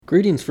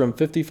Greetings from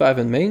 55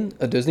 in Maine,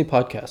 a Disney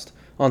podcast.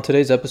 On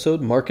today's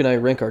episode, Mark and I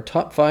rank our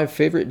top 5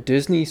 favorite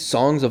Disney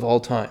songs of all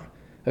time.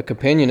 A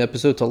companion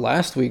episode to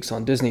last week's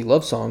on Disney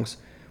love songs,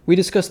 we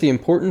discuss the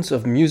importance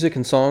of music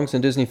and songs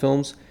in Disney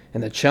films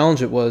and the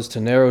challenge it was to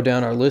narrow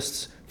down our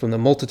lists from the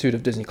multitude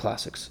of Disney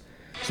classics.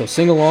 So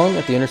sing along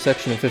at the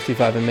intersection of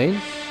 55 in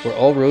Maine, where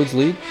all roads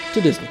lead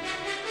to Disney.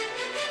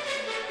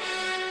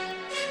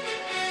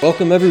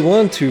 Welcome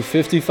everyone to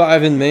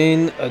 55 in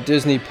Maine, a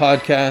Disney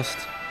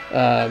podcast.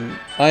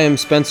 I am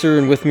Spencer,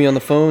 and with me on the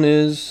phone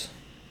is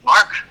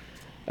Mark.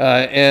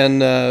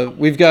 And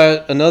we've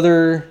got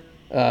another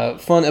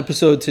fun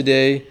episode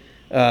today.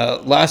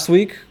 Last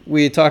week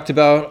we talked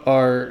about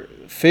our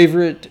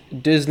favorite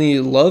Disney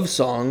love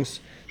songs.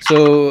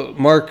 So,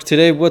 Mark,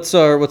 today what's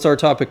our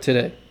topic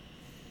today?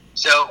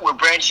 So we're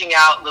branching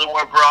out a little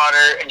more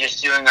broader and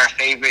just doing our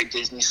favorite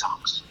Disney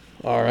songs.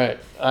 All right.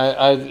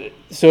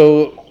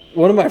 So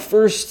one of my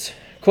first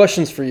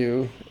questions for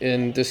you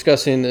in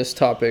discussing this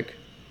topic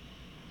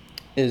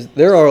is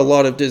there are a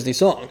lot of Disney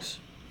songs.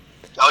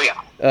 Oh,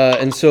 yeah.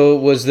 And so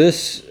was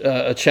this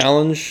a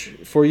challenge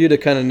for you to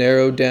kind of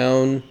narrow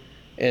down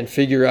and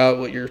figure out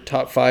what your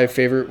top 5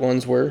 favorite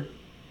ones were?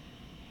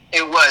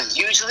 It was.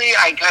 Usually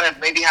I kind of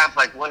maybe have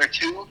like 1 or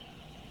 2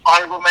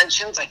 honorable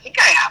mentions. I think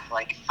I have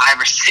like 5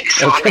 or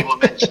 6 honorable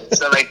mentions.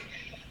 So like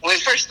when we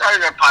first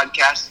started our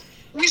podcast,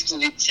 we used to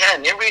do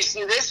 10. Remember we used to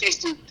do this? We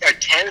used to do our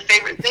 10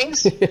 favorite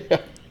things.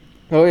 Yeah.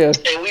 Oh, yeah.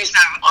 And we used to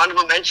have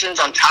honorable mentions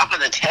on top of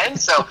the 10.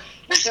 So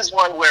this is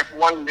one where if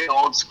one being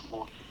old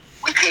school,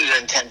 we could have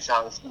done 10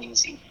 songs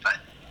easy. But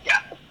yeah.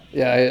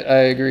 Yeah,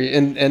 I agree.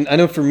 And I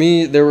know for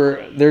me,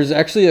 there's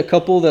actually a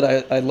couple that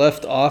I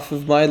left off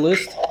of my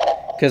list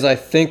because I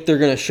think they're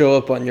going to show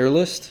up on your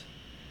list.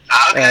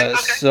 Okay.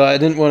 So I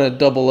didn't want to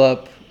double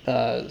up.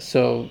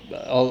 So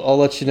I'll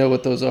let you know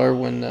what those are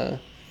when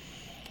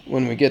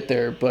we get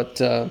there.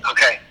 But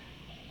Okay.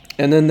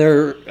 And then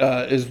there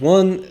is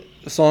one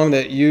song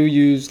that you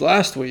used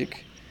last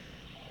week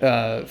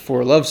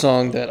for a love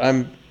song that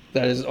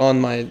is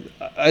on my.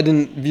 I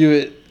didn't view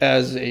it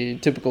as a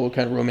typical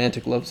kind of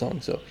romantic love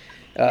song, so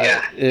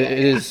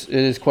it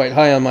is quite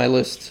high on my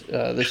list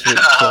this week.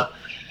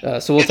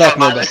 So we'll talk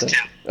more about that.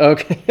 Too.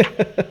 Okay.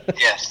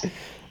 Yes.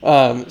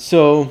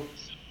 So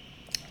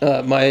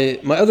my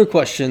other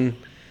question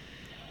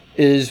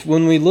is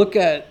when we look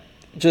at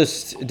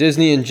just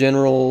Disney in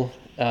general,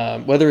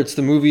 whether it's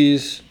the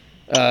movies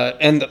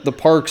and the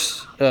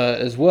parks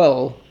as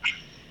well,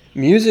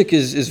 music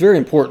is very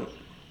important.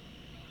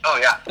 Oh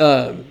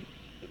yeah.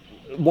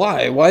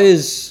 Why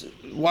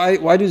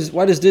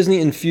does Disney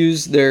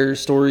infuse their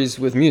stories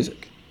with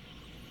music?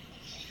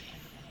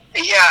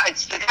 Yeah,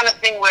 it's the kind of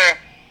thing where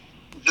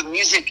the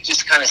music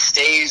just kind of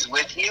stays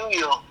with you.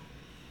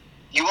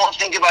 You won't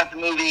think about the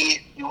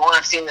movie. You won't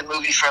have seen the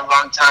movie for a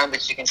long time,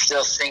 but you can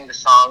still sing the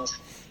songs,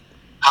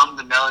 hum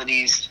the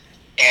melodies,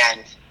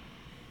 and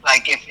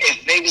like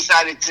if they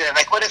decided to,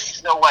 like, what if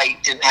Snow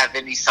White didn't have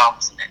any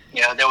songs in it?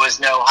 You know, there was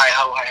no hi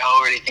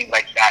ho or anything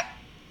like that.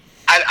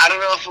 I don't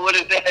know if it would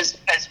have been as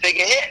big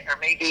a hit, or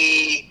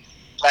maybe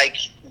like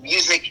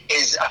music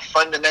is a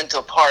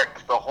fundamental part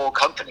of the whole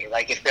company.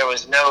 Like if there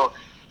was no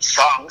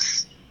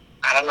songs,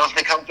 I don't know if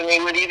the company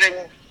would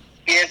even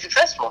be as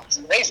successful. It's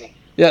amazing.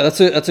 Yeah,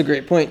 that's a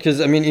great point because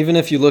I mean, even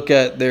if you look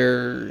at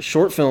their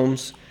short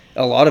films,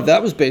 a lot of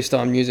that was based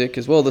on music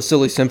as well. The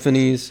Silly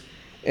Symphonies,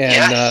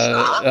 and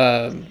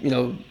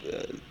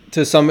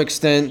to some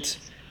extent,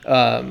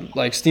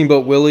 like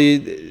Steamboat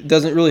Willie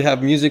doesn't really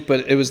have music,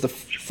 but it was the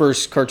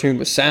first cartoon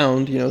with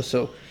sound.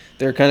 So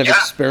they're kind of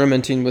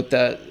experimenting with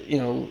that,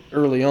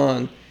 early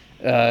on,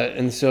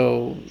 and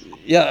so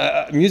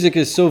music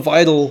is so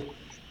vital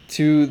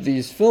to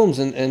these films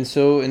and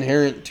so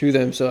inherent to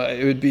them. So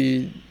it would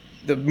be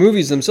the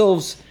movies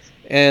themselves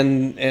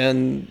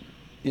and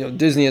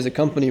Disney as a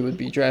company would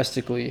be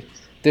drastically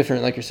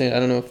different. Like you're saying, I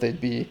don't know if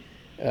they'd be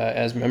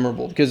as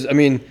memorable because I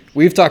mean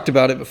we've talked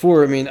about it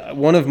before. I mean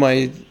one of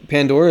my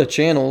Pandora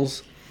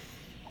channels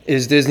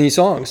is Disney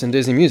songs and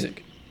Disney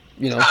music.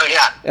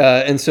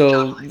 And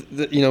so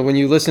when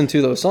you listen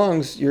to those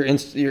songs, you're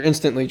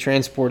instantly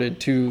transported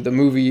to the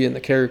movie and the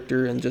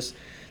character and just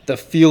the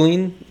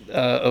feeling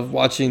of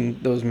watching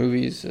those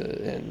movies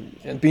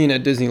and being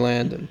at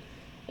Disneyland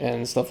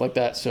and stuff like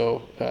that.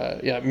 So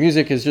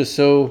music is just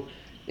so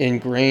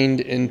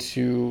ingrained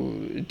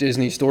into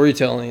Disney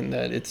storytelling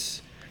that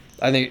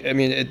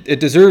it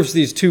deserves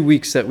these 2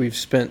 weeks that we've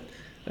spent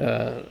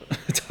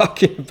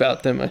talking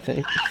about them, I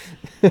think.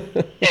 And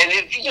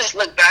if you just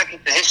look back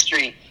at the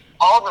history,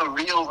 all the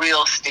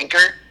real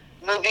stinker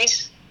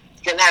movies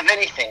didn't have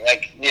anything.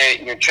 Like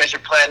your Treasure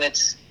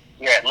Planets,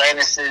 your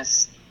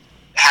Atlantises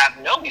have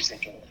no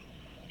music in them.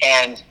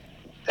 And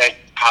that's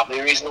probably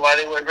a reason why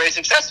they weren't very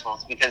successful.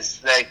 It's because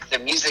the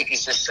music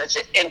is just such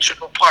an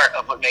integral part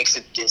of what makes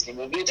a Disney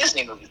movie a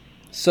Disney movie.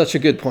 Such a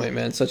good point,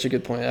 man. Such a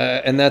good point.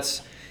 And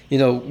that's,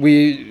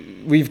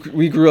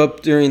 we grew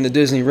up during the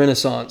Disney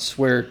Renaissance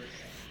where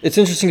it's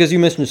interesting because you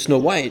mentioned Snow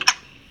White,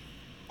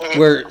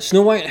 where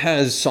Snow White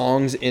has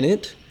songs in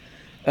it,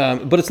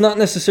 but it's not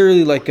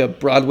necessarily like a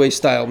Broadway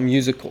style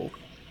musical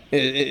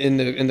in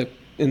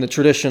the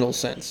traditional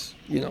sense,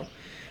 you know.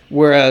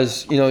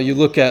 Whereas, you know, you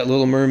look at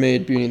Little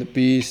Mermaid, Beauty and the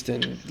Beast,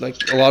 and like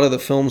a lot of the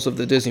films of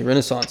the Disney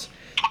Renaissance,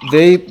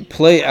 they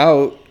play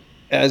out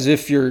as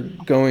if you're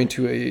going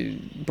to a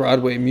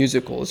Broadway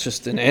musical. It's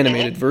just an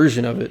animated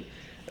version of it.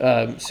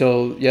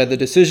 So yeah, the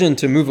decision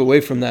to move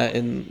away from that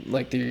in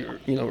like the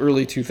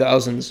early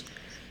 2000s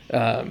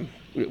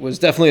it was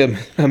definitely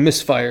a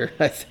misfire,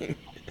 I think.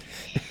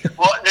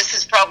 Well, this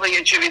is probably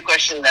a trivia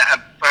question that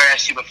I've probably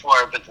asked you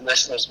before, but the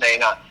listeners may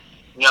not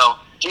know.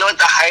 Do you know what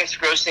the highest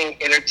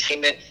grossing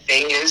entertainment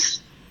thing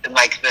is in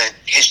like the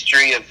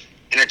history of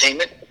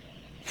entertainment?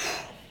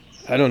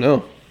 I don't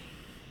know.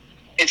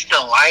 It's the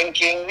Lion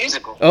King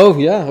musical. Oh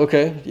yeah,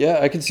 okay, yeah,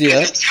 I can see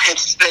that.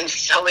 It's been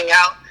selling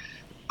out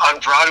on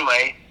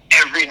Broadway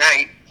every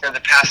night for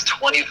the past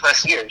 20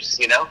 plus years.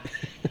 You know,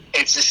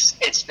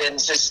 it's been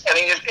just. I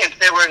mean, if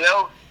there were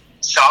no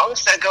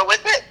songs that go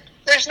with it,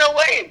 there's no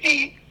way it'd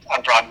be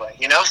on Broadway.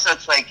 You know, so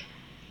it's like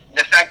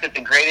the fact that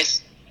the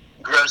greatest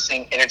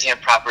grossing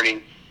entertainment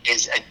property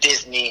is a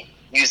Disney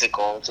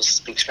musical just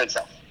speaks for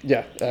itself.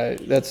 Yeah,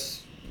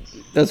 that's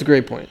a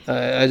great point.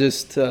 I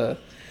just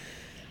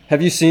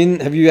have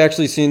you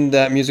actually seen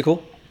that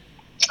musical?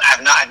 I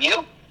have not. Have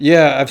you?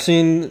 Yeah, I've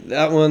seen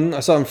that one. I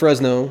saw it in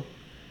Fresno.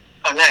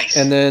 Oh, nice.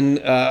 And then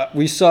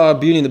we saw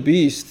Beauty and the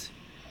Beast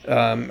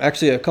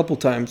actually a couple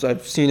times.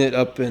 I've seen it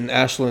up in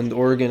Ashland,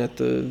 Oregon at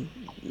the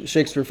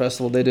Shakespeare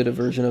Festival. They did a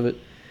version of it.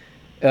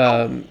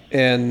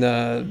 And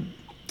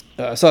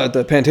I saw it at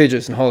the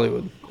Pantages in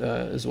Hollywood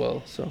as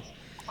well. So,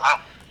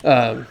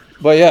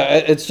 but yeah,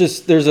 it's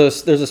just there's a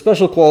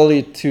special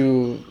quality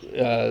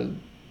to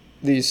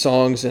these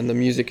songs and the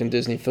music in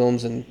Disney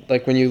films, and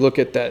like when you look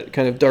at that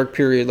kind of dark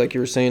period, like you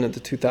were saying at the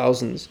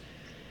 2000s,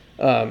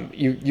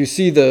 you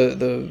see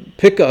the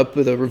pickup,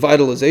 the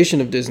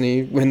revitalization of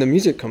Disney when the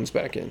music comes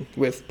back in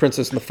with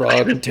Princess and the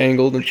Frog and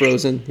Tangled and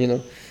Frozen, you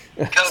know.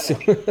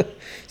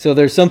 So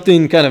there's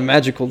something kind of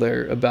magical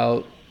there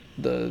about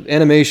the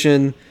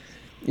animation,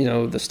 you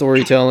know, the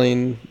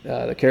storytelling,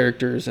 the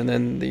characters, and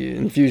then the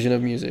infusion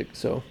of music.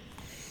 So,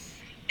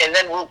 and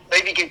then we'll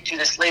maybe get to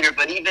this later,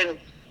 but even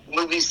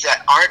movies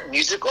that aren't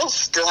musicals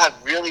still have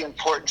really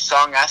important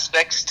song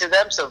aspects to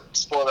them. So,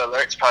 spoiler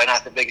alert, it's probably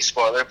not the biggest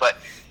spoiler, but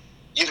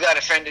You've Got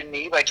a Friend in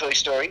Me by Toy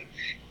Story.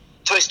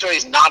 Toy Story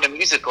is not a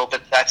musical,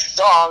 but that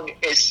song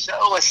is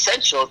so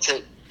essential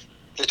to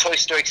the Toy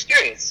Story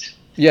experience.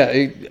 Yeah,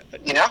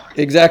 you know?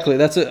 Exactly.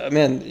 That's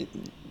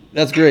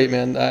great,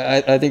 man.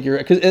 I think you're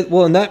right.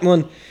 In that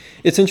one,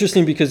 it's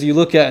interesting because you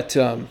look at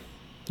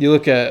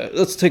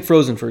let's take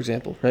Frozen for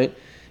example, right?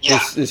 Yeah.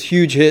 This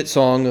huge hit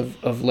song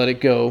of Let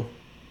It Go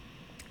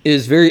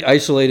is very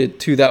isolated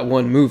to that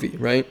one movie,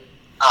 right?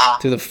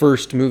 To the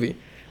first movie.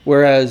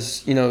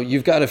 Whereas, you know,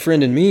 You've Got a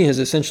Friend in Me has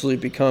essentially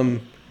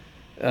become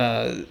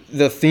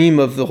the theme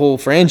of the whole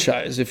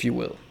franchise, if you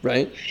will,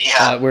 right?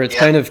 Yeah. Where it's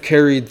kind of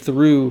carried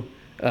through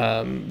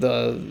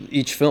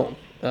each film,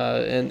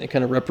 and it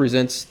kind of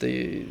represents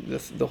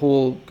the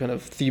whole kind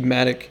of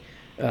thematic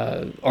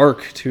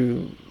arc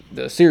to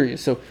the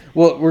series. So,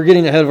 well, we're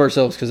getting ahead of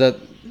ourselves because that,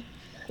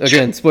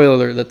 again, spoiler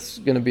alert, that's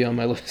going to be on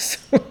my list.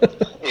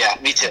 Yeah,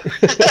 me too.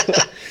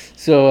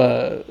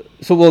 So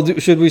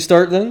should we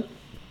start then?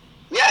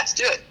 Yeah, let's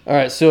do it. All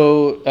right.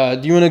 So,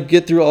 do you want to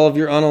get through all of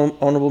your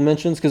honorable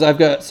mentions? Because I've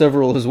got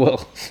several as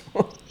well.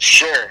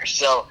 Sure.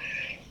 So,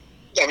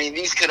 I mean,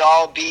 these could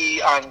all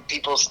be on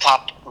people's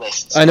top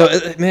lists. I know,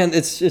 man.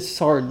 It's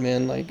hard,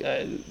 man. Like,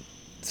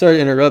 sorry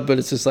to interrupt, but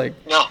it's just like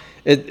no.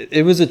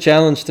 It was a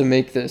challenge to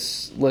make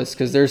this list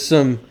because there's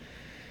some.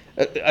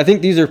 I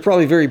think these are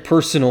probably very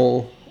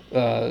personal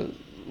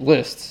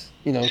lists.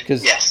 You know,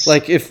 because yes.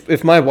 Like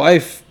if my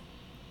wife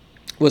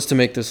was to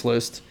make this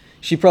list,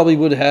 she probably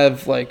would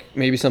have like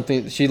maybe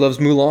something. She loves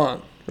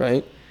Mulan,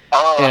 right?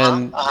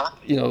 And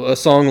you know, a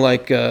song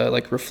like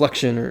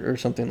Reflection or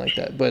something like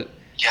that. But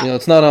you know,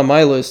 it's not on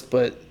my list.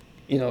 But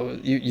you know,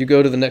 you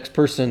go to the next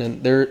person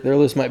and their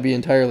list might be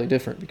entirely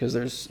different because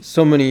there's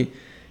so many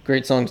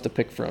great songs to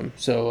pick from.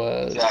 So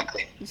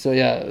exactly. So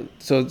yeah.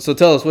 So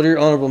tell us, what are your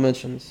honorable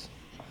mentions?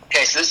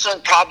 Okay, so this one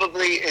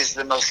probably is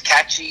the most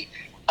catchy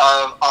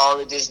of all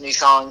the Disney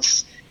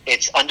songs.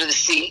 It's Under the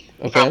Sea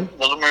from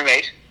Little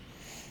Mermaid.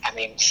 I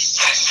mean,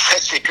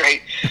 such a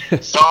great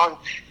song.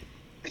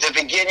 The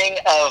beginning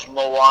of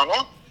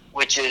Moana,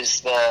 which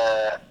is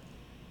the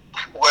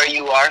Where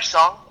You Are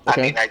song.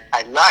 Okay.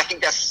 I mean, I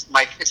think it's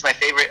my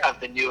favorite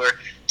of the newer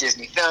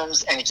Disney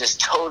films, and it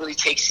just totally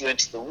takes you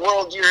into the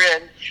world you're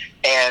in,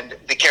 and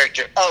the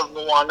character of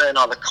Moana and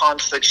all the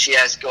conflict she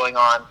has going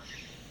on.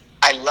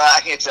 I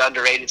think it's an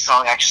underrated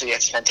song, actually.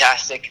 It's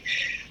fantastic.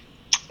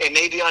 It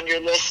may be on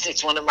your list.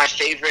 It's one of my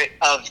favorite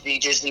of the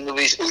Disney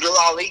movies,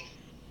 Oodalali.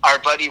 Our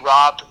buddy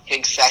Rob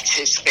thinks that's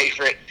his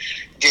favorite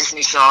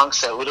Disney song,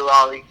 so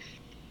Oodalali.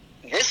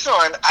 This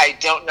one, I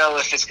don't know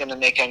if it's going to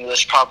make on your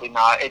list. Probably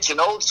not. It's an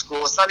old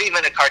school. It's not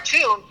even a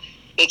cartoon.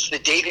 It's the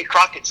Davy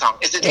Crockett song.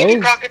 It's the Davy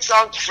Crockett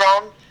song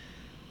from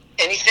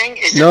anything?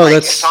 Is it No, like a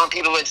that's song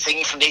people been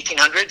singing from the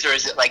 1800s, or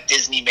is it like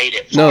Disney made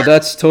it? no,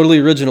 that's totally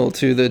original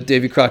to the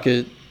Davy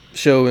Crockett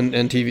show and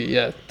TV.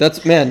 Yeah,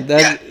 that's man.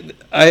 Yeah, That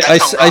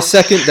that song I rocks.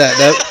 second that.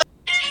 That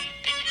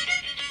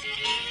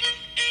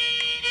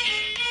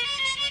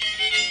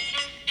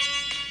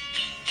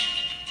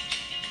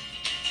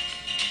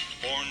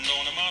Born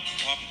on a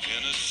mountaintop in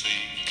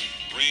Tennessee,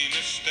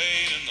 greenest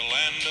state in the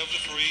land of the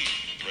free.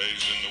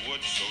 Raised in the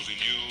woods, so he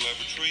knew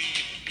every tree.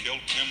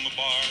 Killed him a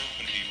bar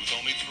when he was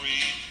only 3.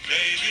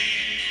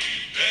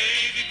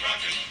 Davy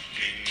Crockett,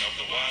 king of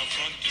the wild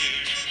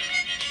frontier.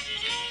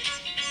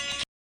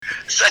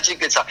 Such a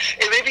good song.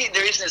 And maybe the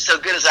reason it's so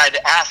good is I had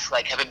to ask,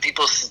 like, haven't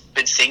people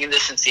been singing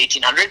this since the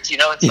 1800s? You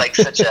know, it's like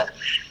such a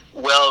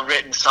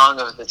well-written song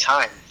of the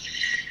time.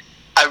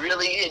 I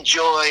really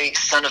enjoy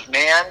Son of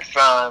Man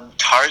from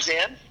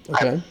Tarzan.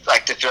 Okay. I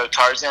like to throw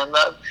Tarzan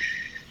love.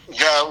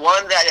 The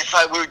one that if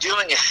I were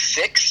doing a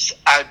 6,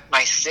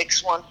 my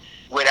 6th one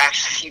would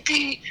actually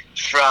be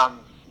from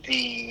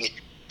the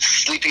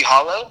Sleepy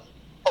Hollow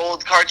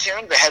old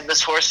cartoon, The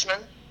Headless Horseman.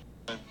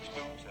 To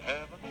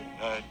heaven,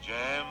 a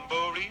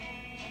jamboree,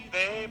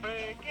 they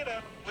break it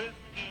up with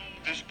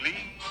fiendish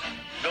glee.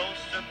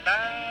 Ghosts are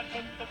mad,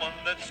 but the one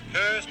that's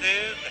cursed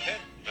is the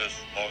headless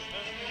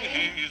horseman.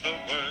 He's the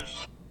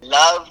worst.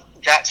 Love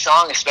that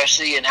song,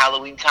 especially in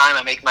Halloween time.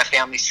 I make my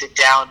family sit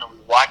down and we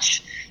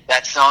watch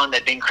that song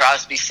that Bing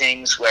Crosby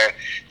sings, where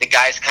the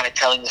guy's kind of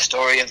telling the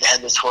story of the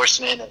Headless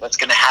Horseman and what's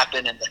going to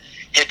happen, and the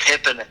hip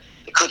hip and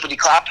the clippity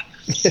clop.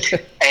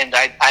 And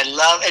I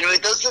love, and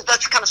that's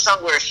the kind of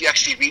song where if you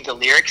actually read the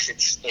lyrics,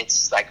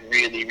 it's like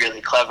really,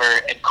 really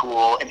clever and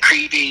cool and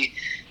creepy.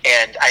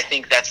 And I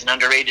think that's an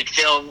underrated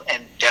film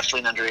and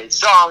definitely an underrated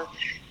song.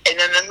 And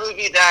then the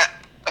movie that,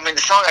 I mean,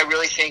 the song I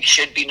really think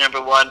should be number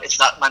 1. It's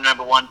not my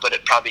number 1, but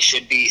it probably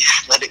should be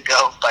 "Let It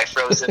Go" by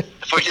Frozen.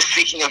 If we're just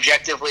speaking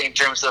objectively in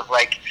terms of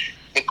like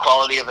the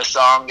quality of a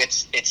song,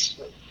 it's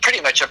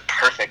pretty much a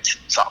perfect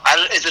song.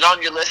 Is it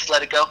on your list,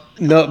 "Let It Go"?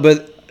 no,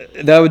 but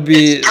that would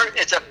be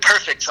It's a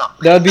perfect song.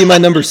 that would be my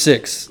number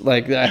 6.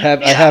 Like I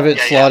have it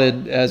yeah.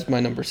 slotted as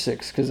my number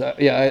 6 because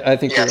I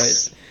think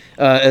Yes.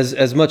 you're right.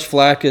 As much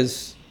flack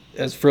as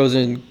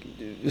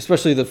Frozen,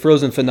 especially the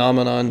Frozen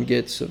phenomenon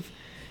gets of,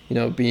 you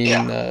know, being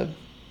Yeah.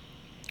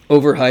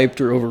 overhyped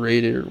or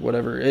overrated or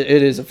whatever.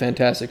 It is a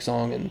fantastic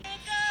song, and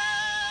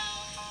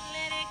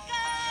Let it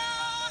go,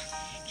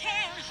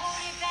 can't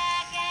hold it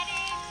back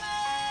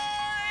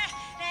anymore.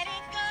 Let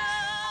it go,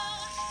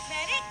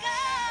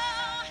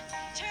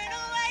 turn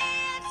away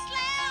and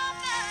slam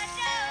the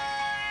door.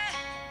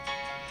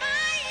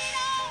 I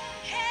don't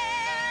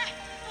care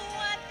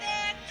what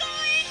they're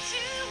going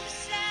to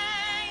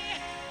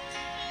say.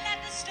 Let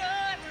the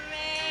storm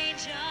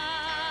rage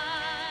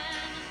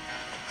on.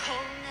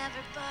 Cold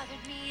never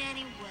bothered me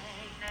anyway.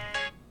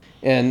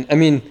 And I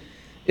mean,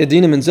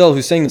 Idina Menzel,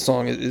 who sang the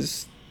song,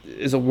 is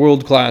a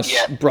world class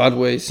Yeah.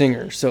 Broadway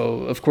singer. So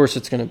of course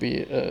it's going to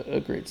be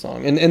a great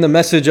song. And the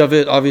message of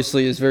it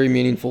obviously is very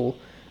meaningful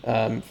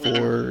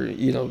for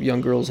young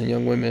girls and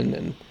young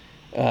women.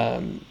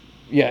 And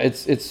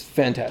it's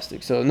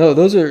fantastic. So no,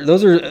 those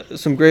are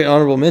some great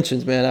honorable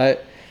mentions, man.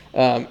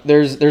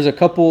 There's a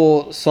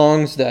couple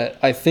songs that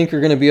I think are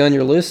going to be on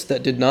your list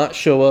that did not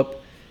show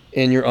up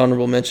in your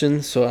honorable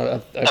mentions.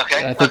 So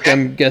I think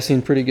I'm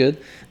guessing pretty good.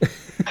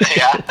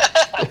 Yeah.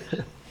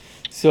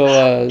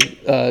 So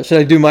should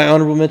I do my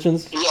honorable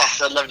mentions?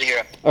 Yes, I'd love to hear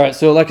it. All right.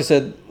 So like I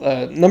said,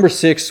 number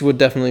 6 would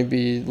definitely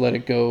be "Let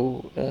It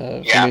Go"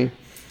 for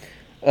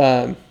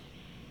me.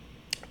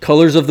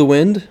 "Colors of the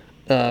Wind"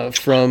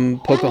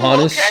 from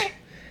Pocahontas.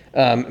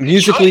 Okay.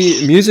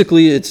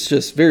 Musically, it's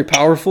just very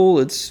powerful.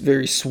 It's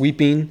very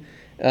sweeping,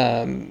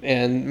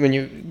 and when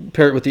you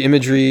pair it with the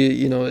imagery,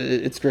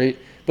 it's great.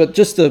 But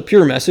just the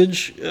pure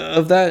message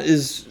of that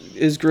is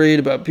great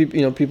about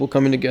people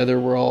coming together.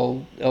 We're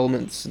all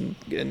elements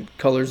and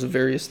colors of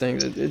various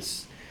things.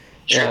 It's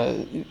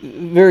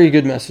very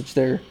good message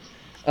there.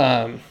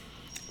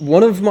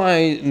 One of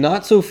my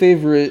not so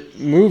favorite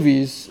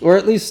movies, or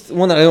at least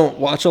one that I don't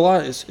watch a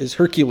lot, is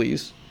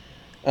Hercules.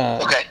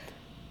 Okay.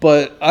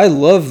 But I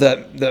love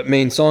that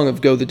main song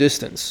of "Go the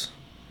Distance."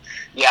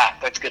 Yeah,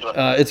 that's a good one.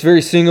 It's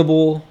very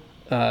singable.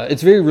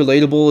 It's very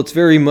relatable. It's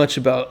very much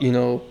about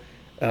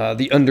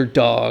the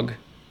underdog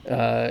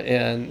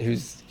and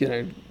who's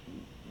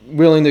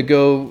willing to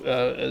go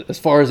as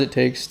far as it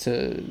takes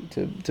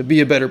to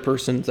be a better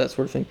person, that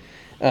sort of thing.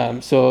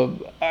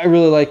 So I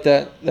really like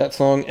that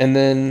song. And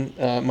then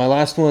my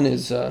last one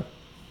is "The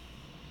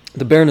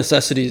Bare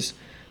Necessities"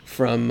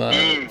 from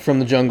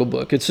the Jungle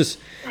Book. It's just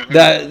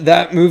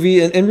that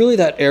movie and really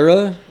that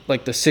era,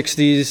 like the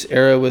 60s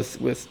era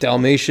with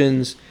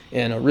Dalmatians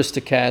and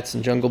Aristocats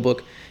and Jungle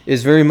Book,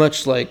 is very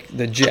much like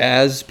the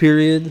jazz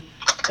period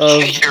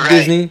of You're right.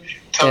 Disney.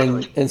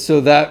 Totally. And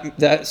so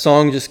that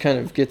song just kind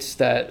of gets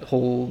that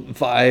whole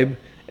vibe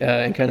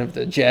and kind of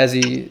the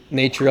jazzy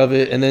nature of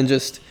it. And then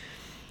just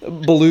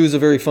Baloo's a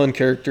very fun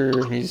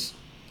character. He's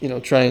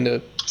trying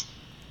to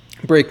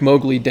break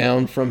Mowgli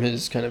down from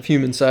his kind of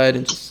human side,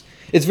 and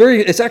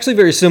it's actually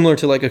very similar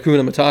to like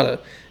Hakuna Matata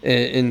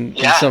in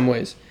some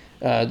ways,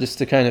 just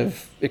to kind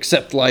of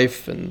accept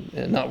life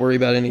and not worry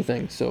about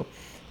anything. So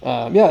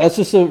yeah, that's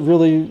just a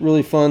really,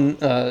 really fun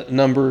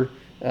number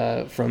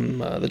from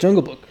the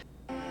Jungle Book.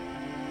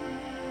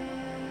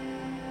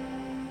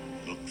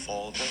 Look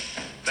for the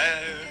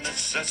bare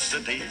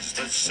necessities,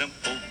 the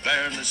simple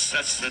bare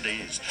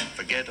necessities.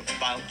 Forget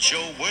about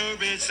your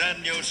worries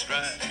and your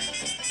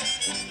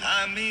strife.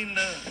 I mean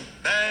the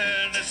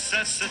bare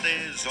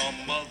necessities are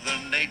Mother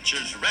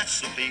Nature's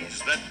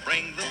recipes that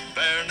bring the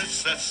bare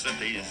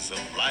necessities of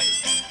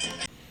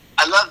life.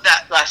 I love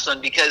that last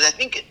one because I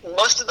think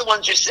most of the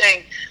ones you're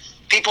saying,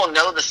 people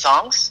know the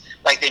songs,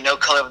 like they know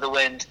Color of the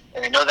Wind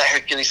and they know that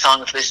Hercules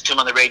song if they listen to them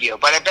on the radio.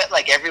 But I bet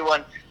like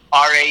everyone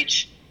our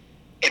age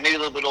and maybe a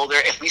little bit older,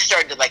 if we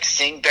started to like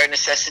sing Bare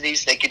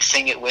Necessities, they could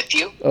sing it with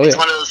you. Oh, it's yeah.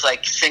 one of those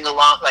like sing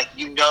along, like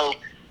you know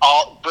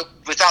all, but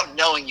without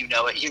knowing you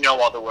know it, you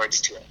know all the words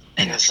to it.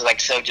 And it's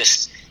like so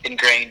just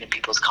ingrained in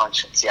people's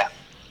conscience. Yeah.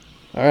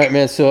 All right,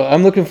 man. So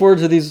I'm looking forward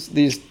to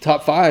these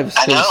top fives.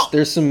 I know.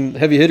 There's some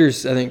heavy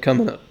hitters, I think,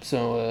 coming up.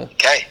 So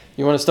Okay.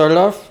 you want to start it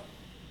off?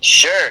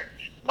 Sure.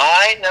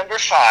 My number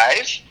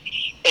 5,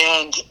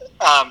 and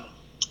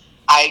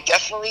I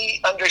definitely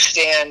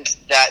understand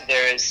that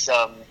there is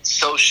some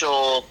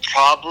social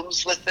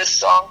problems with this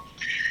song.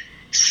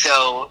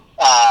 So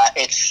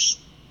it's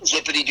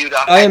Zippity Doo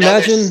Dah. I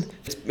imagine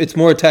it's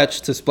more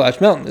attached to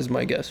Splash Mountain, is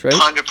my guess, right?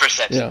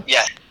 100%.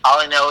 Yeah. All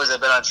I know is I've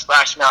been on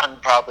Splash Mountain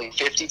probably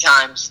 50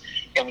 times,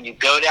 and when you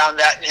go down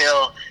that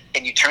hill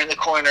and you turn the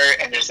corner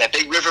and there's that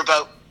big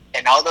riverboat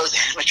and all those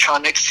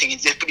animatronics singing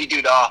Zippity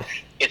Doo Dah,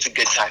 it's a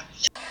good time.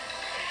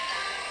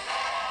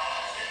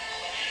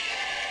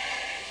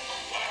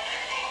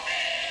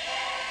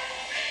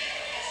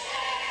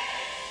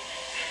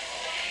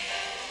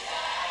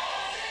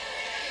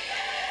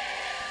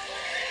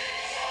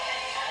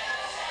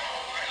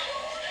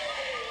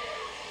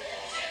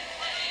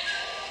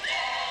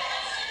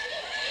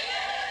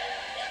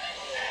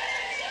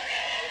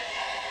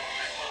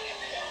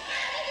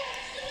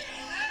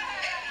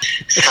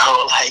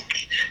 So,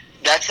 like,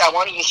 I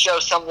wanted to show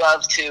some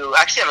love to,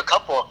 I actually have a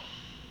couple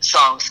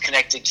songs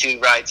connected to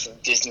rides in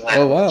Disneyland.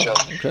 Oh, wow. to show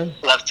Okay.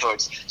 love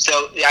towards.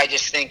 So, yeah, I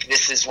just think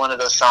this is one of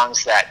those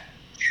songs that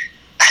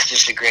is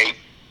just a great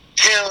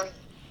tune,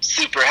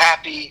 super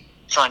happy,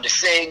 fun to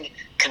sing,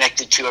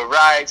 connected to a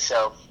ride.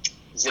 So,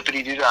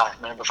 Zippity Doo Dah,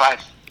 my number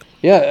 5.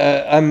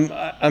 Yeah,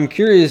 I'm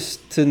curious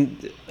to.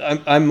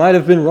 I might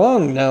have been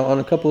wrong now on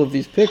a couple of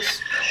these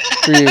picks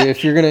for you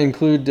if you're going to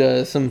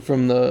include some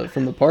from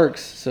the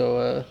parks.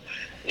 So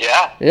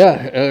Yeah.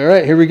 yeah, all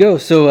right, here we go.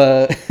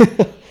 So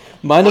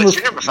my What's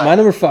your number 5? my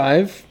number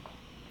 5.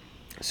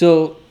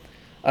 So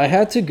I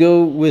had to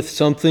go with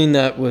something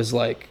that was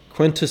like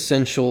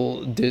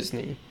quintessential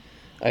Disney,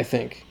 I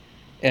think,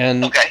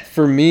 and Okay.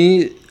 for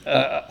me,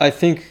 I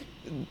think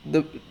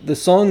the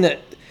song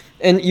that.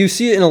 And you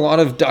see it in a lot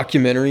of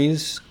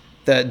documentaries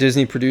that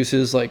Disney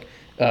produces, like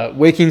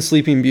Waking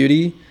Sleeping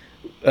Beauty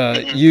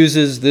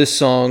uses this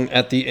song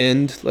at the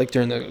end, like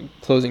during the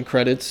closing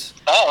credits.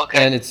 Oh,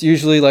 okay. And it's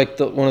usually like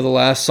one of the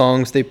last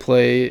songs they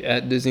play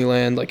at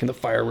Disneyland, like in the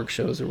fireworks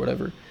shows or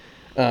whatever.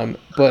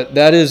 But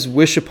that is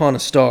Wish Upon a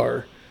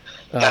Star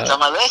That's on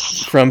my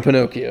list. from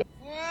Pinocchio.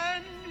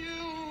 When you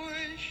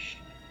wish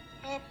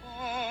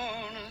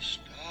upon a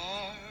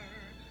star,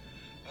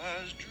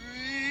 as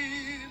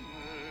dreamers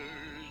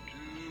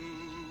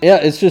do. Yeah,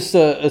 it's just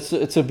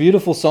it's a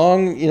beautiful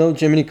song. You know,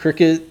 Jiminy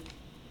Cricket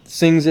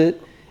sings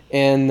it,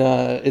 and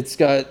it's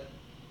got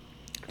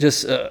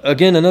just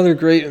again another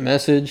great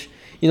message.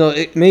 You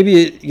know,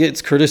 maybe it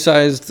gets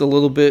criticized a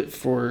little bit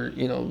for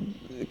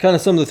kind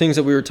of some of the things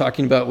that we were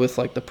talking about with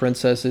like the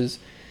princesses,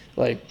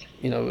 like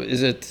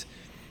is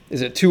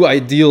it too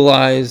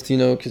idealized?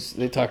 Because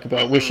they talk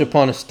about wish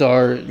upon a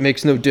star. It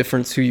makes no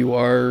difference who you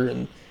are,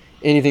 and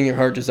anything your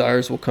heart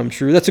desires will come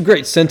true. That's a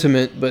great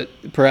sentiment, but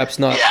perhaps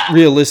not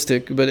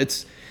realistic. But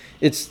it's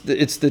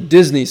the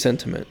Disney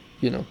sentiment,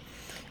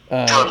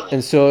 Totally.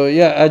 And so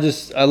yeah,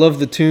 I love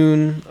the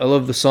tune, I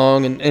love the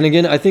song, and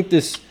again, I think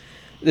this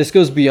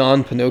goes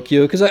beyond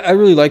Pinocchio because I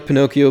really like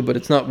Pinocchio, but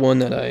it's not one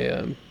that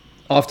I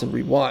often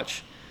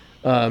rewatch,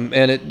 and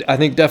it I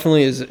think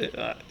definitely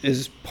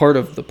is part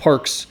of the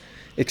parks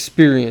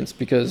experience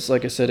because,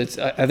 like I said,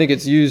 I think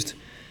it's used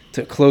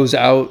to close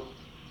out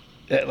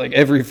at like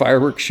every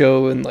fireworks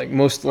show and like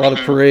a lot of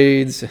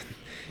parades,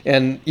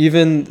 and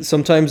even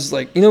sometimes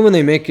like when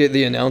they make it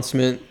the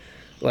announcement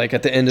like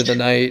at the end of the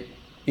night,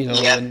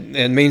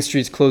 and Main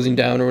Street's closing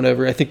down or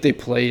whatever. I think they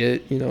play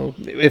it,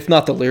 if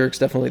not the lyrics,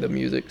 definitely the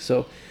music.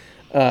 So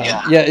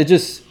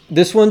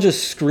this one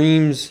just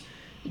screams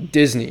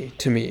Disney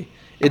to me.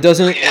 It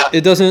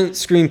doesn't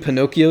scream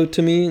Pinocchio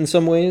to me in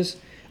some ways.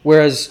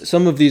 Whereas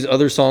some of these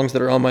other songs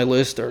that are on my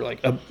list are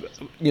like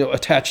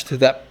attached to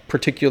that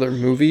particular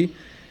movie.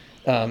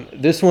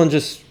 This one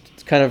just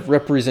kind of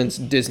represents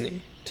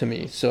Disney to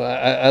me. So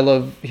I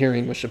love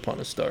hearing Wish Upon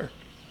a Star.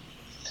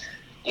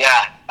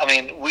 Yeah, I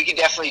mean, we can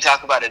definitely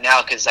talk about it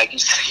now because, like you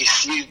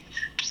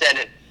said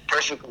it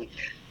perfectly.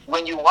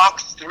 when you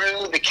walk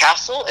through the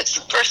castle, it's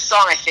the first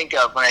song I think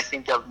of when I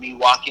think of me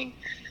walking.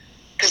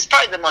 Because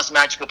probably the most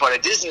magical part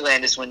of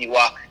Disneyland is when you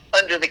walk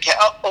under the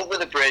over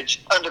the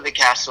bridge, under the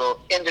castle,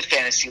 into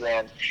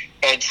Fantasyland,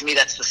 and to me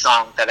that's the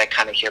song that I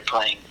kind of hear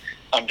playing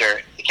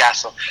under the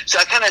castle. So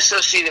I kind of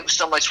associate it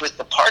so much with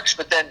the parks.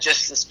 But then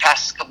just this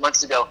past couple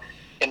months ago,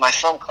 in my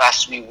film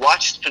class, we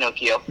watched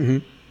Pinocchio. Mm-hmm.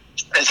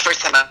 It's the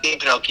first time I've seen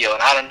Pinocchio,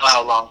 and I don't know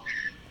how long,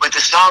 but the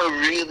song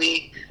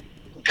really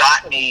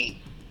got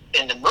me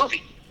in the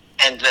movie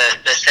and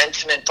the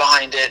sentiment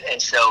behind it.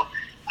 And so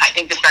I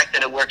think the fact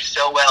that it worked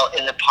so well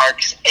in the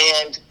parks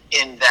and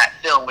in that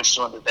film, which is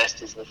one of the best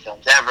Disney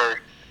films ever,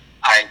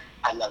 I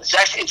love it. So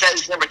actually,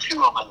 it's number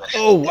 2 on my list.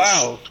 Oh,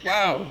 wow.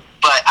 Wow.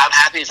 But I'm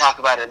happy to talk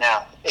about it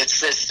now. It's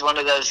just one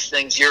of those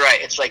things. You're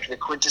right. It's like the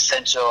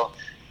quintessential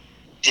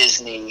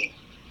Disney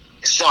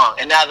song.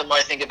 And now the more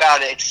I think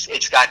about it, to me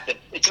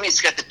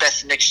it's got the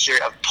best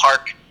mixture of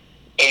park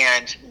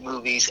and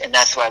movies, and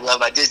that's what I love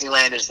about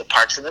Disneyland is the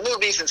parks and the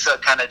movies, and so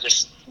it kind of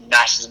just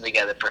mashes them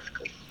together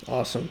perfectly.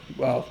 Awesome.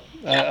 Wow.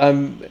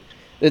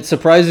 It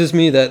surprises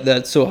me that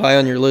that's so high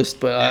on your list,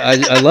 but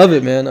I love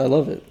it, man. I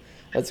love it.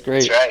 That's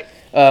great. That's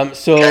right.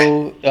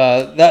 So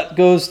that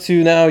goes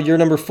to now your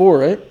number 4,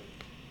 right?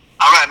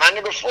 All right, my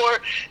number 4.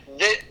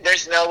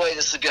 There's no way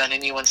this will go on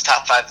anyone's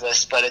top 5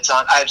 list, but it's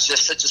on. I have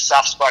just such a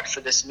soft spot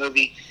for this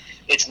movie.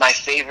 It's my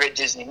favorite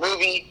Disney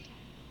movie,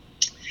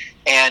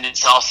 and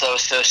it's also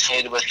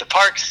associated with the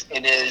parks.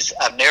 It is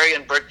A Merry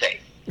Birthday.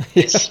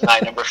 It's my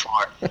number 4.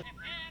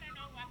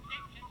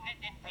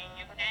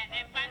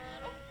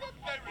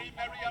 Very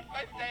merry on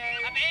birthday.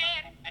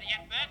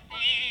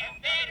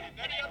 Very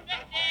merry on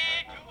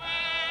birthday to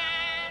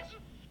us.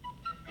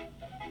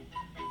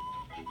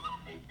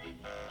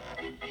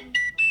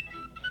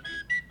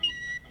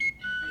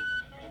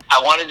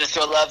 I wanted to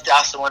throw love to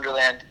Alice in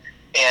Wonderland,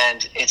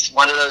 and it's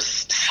one of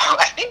those.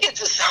 I think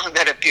it's a song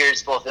that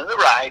appears both in the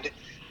ride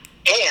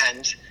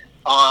and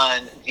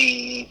on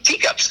the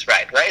Teacups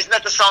ride, right? Isn't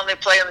that the song they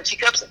play on the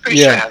Teacups? I'm pretty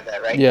sure I have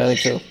that, right? Yeah, I think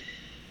so.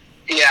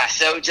 Yeah,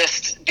 so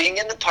just being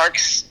in the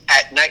parks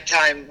at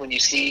nighttime when you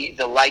see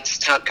the lights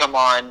come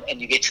on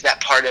and you get to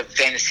that part of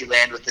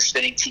Fantasyland with the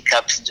spinning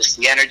teacups and just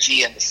the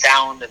energy and the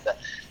sound and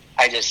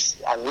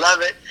I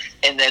love it.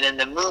 And then in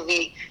the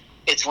movie,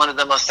 it's one of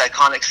the most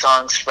iconic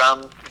songs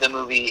from the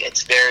movie.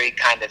 It's very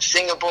kind of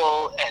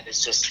singable and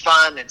it's just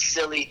fun and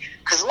silly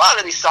because a lot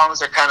of these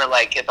songs are kind of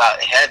like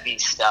about heavy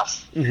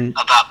stuff,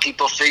 about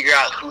people figure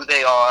out who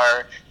they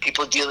are,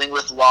 people dealing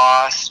with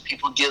loss,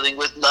 people dealing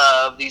with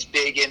love, these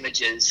big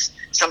images.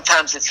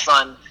 Sometimes it's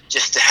fun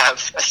just to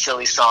have a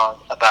silly song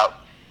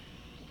about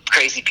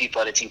crazy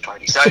people at a tea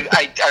party. So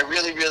I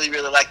really, really,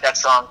 really like that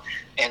song,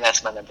 and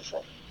that's my number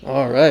 4.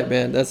 All right,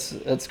 man.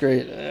 That's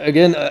great.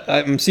 Again,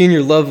 I'm seeing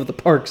your love of the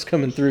parks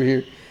coming through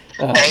here.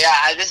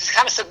 Yeah, this is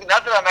kind of something.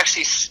 Not that I'm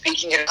actually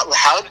speaking it out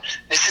loud.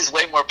 This is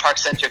way more park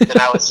centric than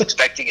I was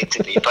expecting it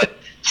to be. But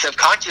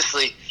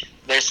subconsciously,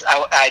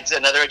 it's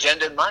another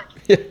agenda in mind.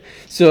 Yeah.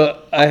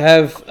 So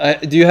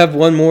do you have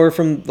one more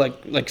from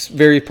like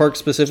very park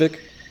specific?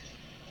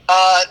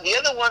 The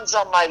other ones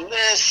on my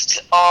list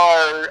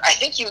are. I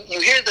think you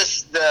hear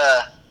this.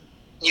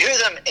 You hear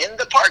them in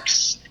the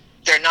parks.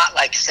 They're not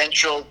like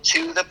central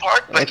to the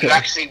park, but you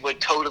actually would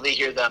totally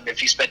hear them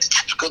if you spent a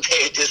typical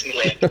day at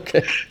Disneyland.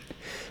 Okay.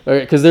 All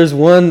right, because there's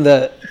one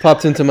that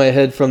popped into my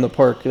head from the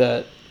park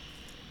that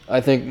I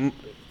think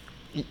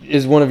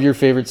is one of your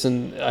favorites,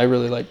 and I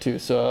really like too.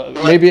 So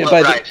maybe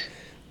the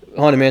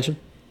Haunted Mansion.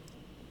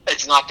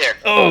 It's not there.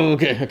 Oh,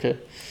 okay.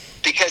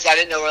 Because I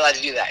didn't know we were allowed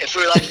to do that. If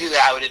we were allowed to do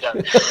that, I would have done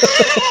it.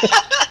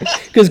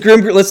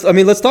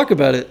 Because let's talk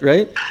about it,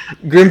 right?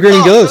 Grim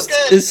Grinning Ghost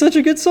is such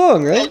a good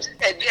song, right?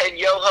 And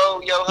Yo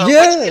Ho, Yo Ho.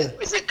 Yeah.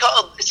 Is it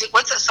called?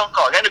 What's that song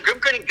called? I know Grim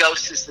Grinning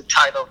Ghost is the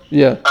title.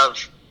 Yeah.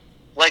 Of,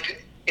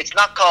 like, it's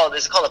not called.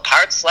 Is it called A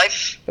Pirate's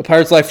Life? A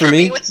Pirate's Life for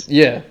me.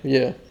 Yeah.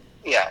 Yeah.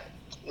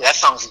 That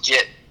song's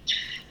legit.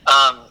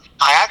 I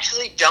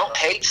actually don't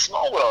hate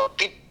Small World.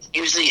 People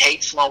usually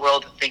hate Small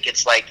World and think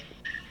it's like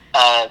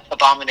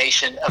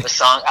abomination of a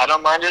song. I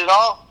don't mind it at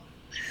all.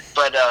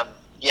 But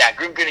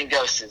Grim Grinning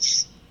Ghost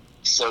is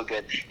so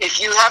good.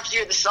 If you have to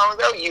hear the song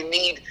though, you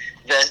need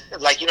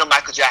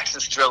Michael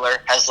Jackson's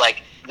Thriller has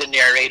like the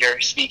narrator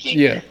speaking.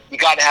 Yeah. You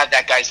got to have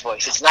that guy's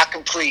voice. It's not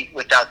complete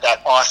without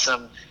that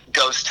awesome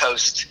ghost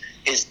host,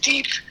 his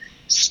deep,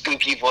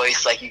 spooky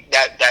voice. Like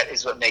that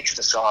is what makes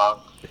the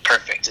song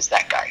perfect. Is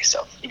that guy?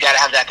 So you got to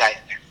have that guy in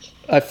there.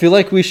 I feel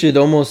like we should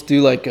almost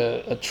do like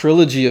a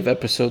trilogy of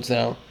episodes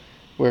now,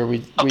 where we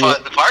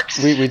the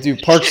parks. We do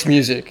parks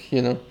music,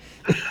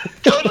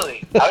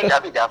 Totally,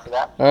 I'd be down for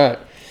that. All right,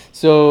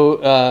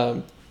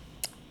 so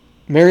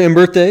Merry and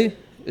Birthday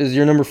is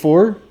your number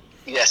 4.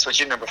 Yes. What's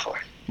your number 4?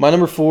 My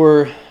number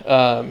 4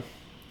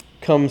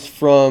 comes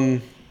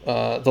from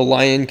The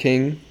Lion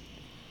King.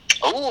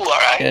 Oh, all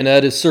right. And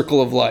that is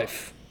Circle of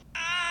Life.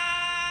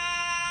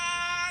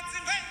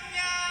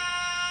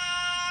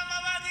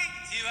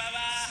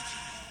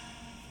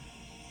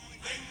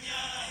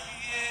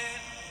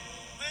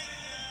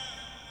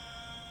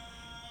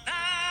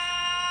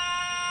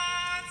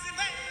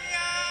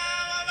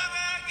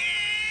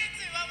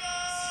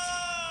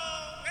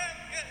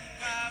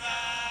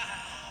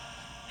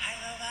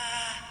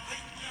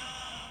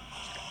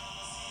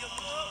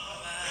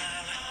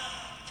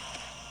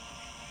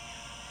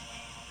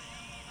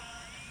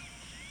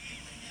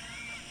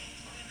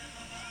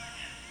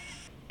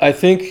 I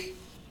think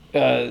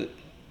uh,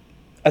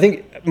 I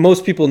think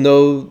most people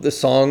know the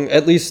song.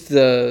 At least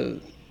they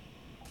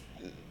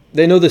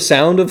know the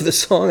sound of the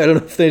song. I don't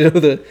know if they know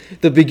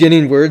the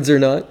beginning words or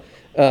not.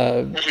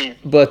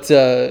 But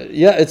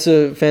yeah, it's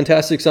a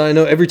fantastic song. I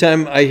know every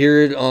time I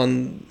hear it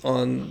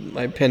on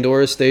my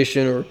Pandora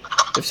station, or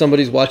if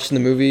somebody's watching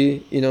the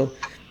movie,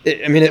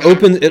 I mean, it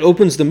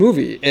opens the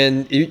movie,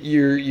 and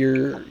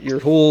your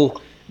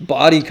whole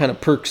body kind of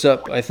perks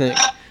up, I think,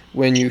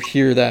 when you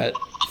hear that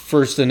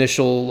first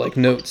initial like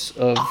notes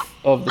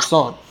of the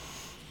song.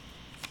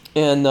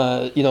 And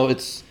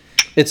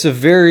it's a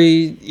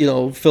very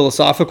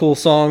philosophical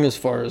song as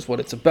far as what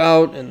it's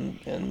about,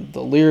 and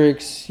the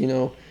lyrics.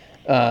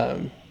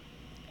 Um,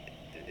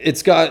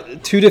 it's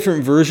got two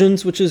different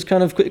versions, which is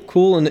kind of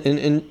cool and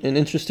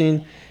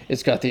interesting.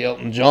 It's got the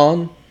Elton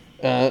John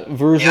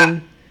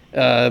version,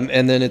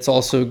 and then it's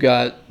also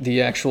got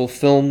the actual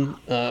film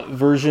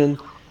version,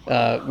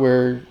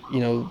 where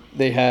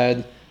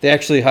they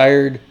actually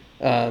hired,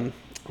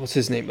 what's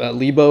his name,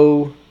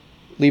 Lebo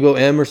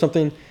M or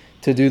something,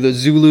 to do the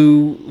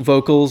Zulu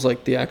vocals,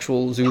 like the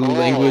actual Zulu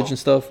language and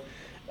stuff.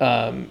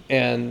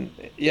 And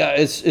yeah,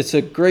 it's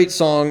a great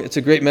song. It's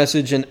a great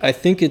message, and I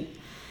think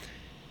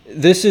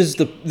this is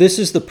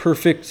the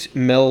perfect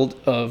meld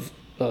of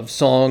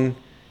song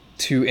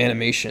to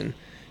animation,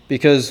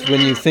 because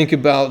when you think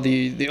about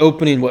the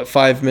opening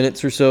 5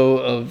 minutes or so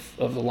of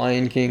the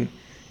Lion King,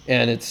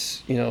 and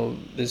it's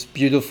this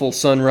beautiful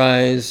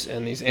sunrise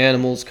and these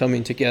animals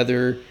coming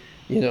together,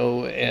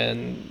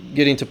 and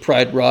getting to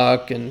Pride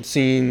Rock and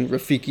seeing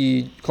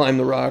Rafiki climb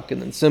the rock,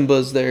 and then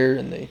Simba's there,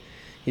 and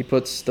he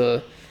puts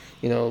the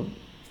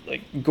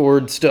like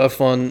gourd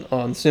stuff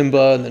on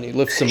Simba, and then he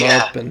lifts him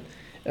up, and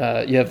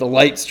you have the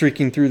light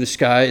streaking through the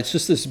sky. It's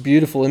just this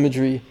beautiful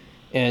imagery,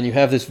 and you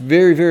have this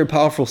very, very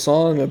powerful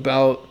song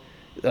about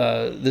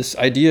this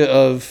idea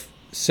of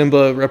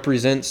Simba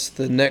represents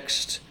the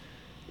next,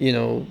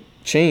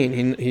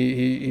 chain.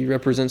 He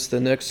represents the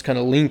next kind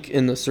of link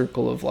in the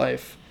circle of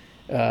life,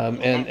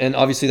 and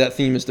obviously that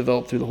theme is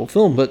developed through the whole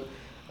film. But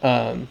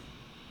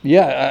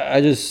yeah,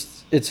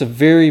 it's a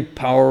very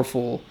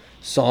powerful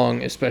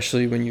song,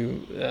 especially when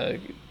you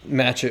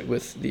match it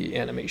with the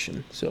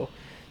animation. So,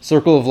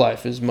 Circle of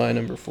Life is my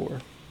number 4.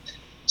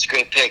 It's a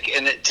great pick.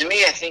 And to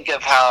me, I think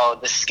of how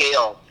the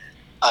scale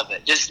of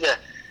it, just the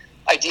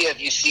idea of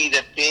you see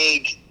the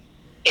big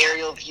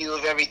aerial view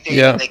of everything,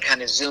 and they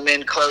kind of zoom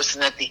in close,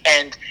 and at the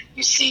end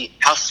you see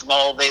how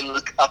small they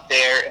look up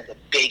there, and the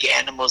big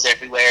animals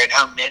everywhere, and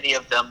how many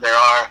of them there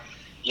are.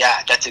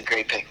 Yeah, that's a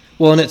great pick.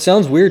 Well, and it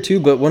sounds weird too,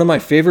 but one of my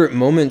favorite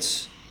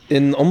moments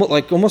in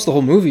almost the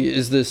whole movie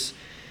is this,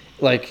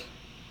 like,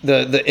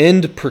 the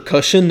end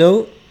percussion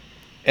note,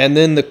 and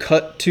then the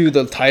cut to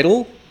the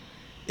title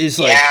is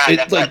like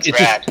it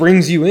just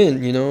brings you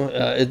in.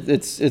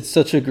 It's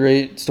such a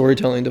great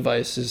storytelling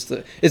device.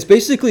 It's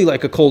basically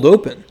like a cold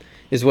open,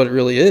 is what it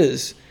really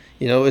is.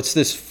 It's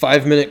this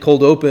 5-minute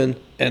cold open,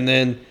 and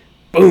then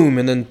boom,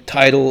 and then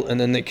title, and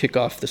then they kick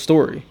off the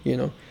story.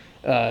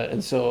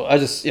 And so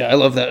I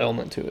love that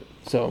element to it.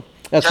 So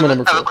that's my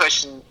number 4. I have a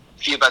question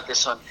for you about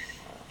this one.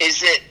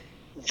 Is it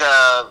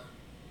the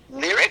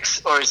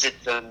lyrics, or is it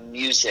the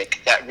music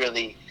that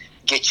really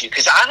gets you?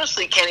 Because I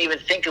honestly can't even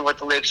think of what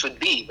the lyrics would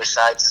be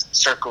besides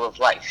Circle of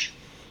Life.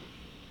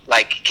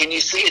 Like, can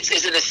you see,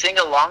 is it a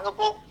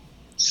sing-alongable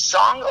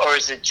song, or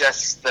is it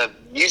just the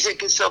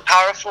music is so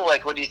powerful?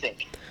 Like, what do you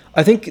think?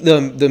 I think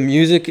the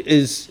music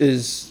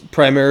is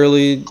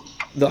primarily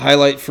the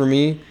highlight for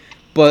me.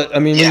 But I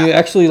mean, when you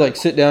actually like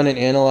sit down and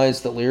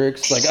analyze the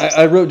lyrics, like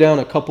I wrote down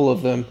a couple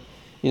of them.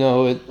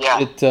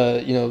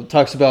 It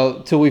talks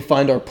about till we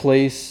find our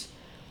place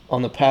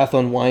on the path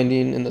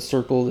unwinding in the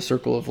circle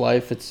of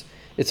life.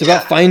 It's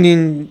about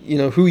finding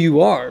who you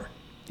are,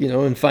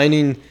 and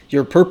finding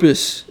your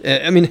purpose.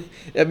 I mean,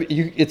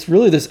 it's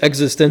really this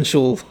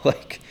existential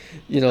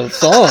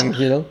song,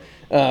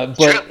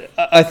 but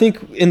I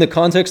think in the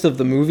context of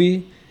the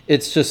movie,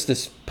 it's just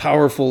this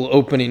powerful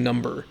opening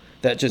number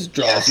that just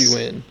draws you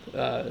in,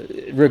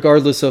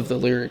 regardless of the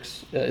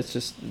lyrics. It's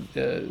just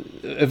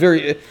a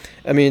very,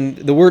 I mean,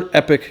 the word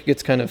epic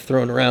gets kind of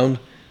thrown around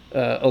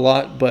a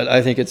lot, but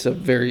I think it's a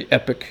very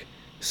epic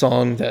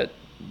song that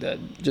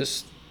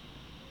just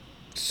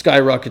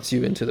skyrockets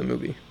you into the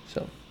movie.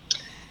 So,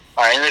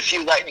 all right, and a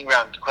few lightning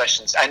round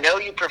questions. I know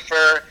you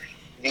prefer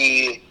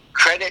the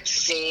credit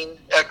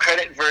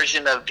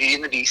version of Beauty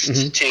and the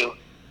Beast to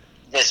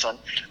this one.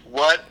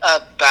 What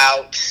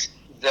about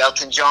the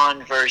Elton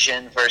John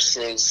version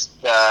versus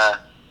the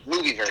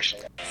movie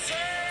version?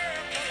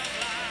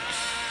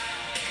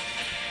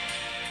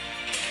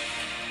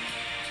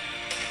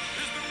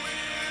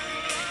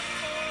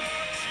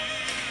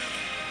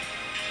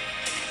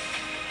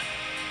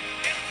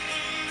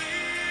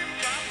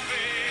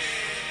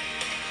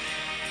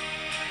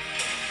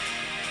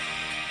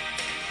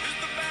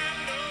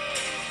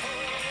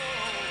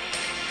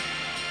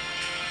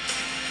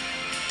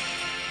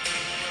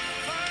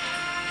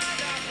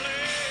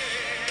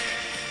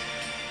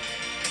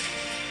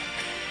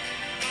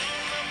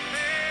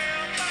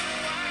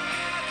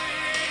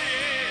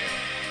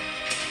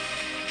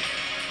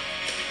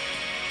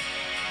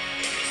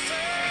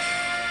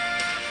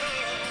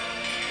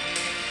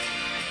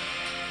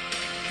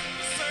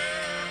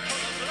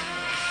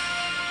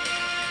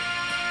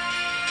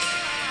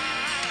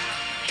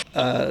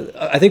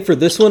 I think for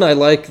this one, I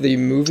like the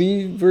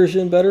movie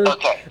version better.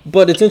 Okay.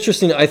 But it's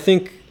interesting. I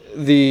think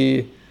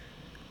the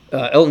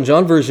Elton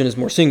John version is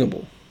more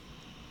singable,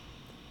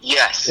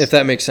 Yes. if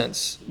that makes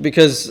sense.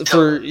 Because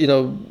for,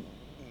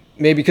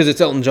 maybe because it's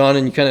Elton John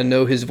and you kind of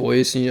know his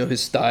voice and you know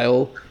his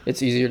style,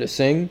 it's easier to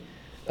sing.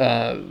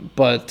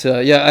 But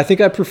yeah, I think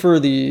I prefer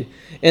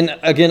and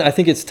again, I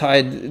think it's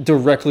tied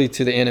directly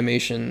to the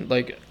animation.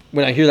 Like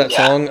when I hear that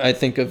Yeah. song, I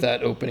think of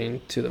that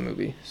opening to the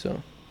movie.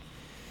 So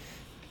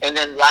And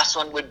then last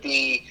one would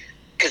be,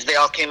 because they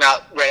all came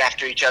out right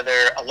after each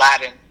other,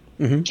 Aladdin.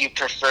 Mhm. Do you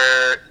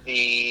prefer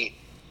the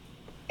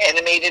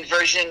animated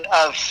version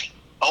of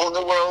A Whole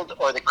New World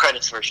or the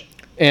credits version?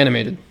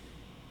 animated.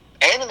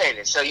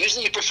 Animated. So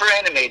usually you prefer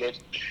animated,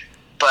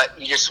 but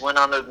you just went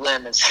on a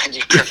limb and said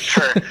you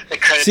prefer the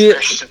credits See,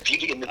 version of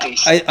Beauty and the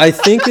Beast. I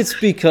think it's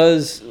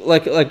because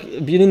like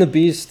Beauty and the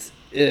Beast,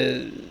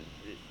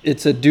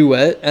 it's a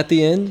duet at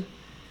the end,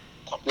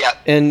 Yeah.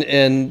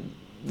 and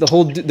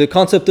the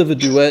concept of a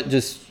duet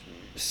just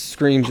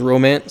screams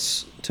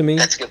romance to me.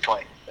 That's a good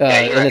point.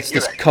 And right, it's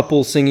you're this right.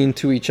 couple singing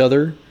to each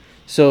other.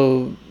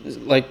 So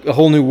like A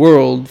Whole New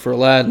World for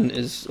Aladdin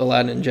is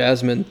Aladdin and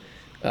Jasmine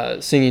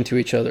singing to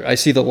each other. I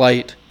See the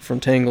Light from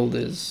Tangled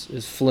is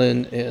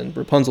Flynn and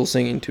Rapunzel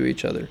singing to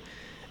each other.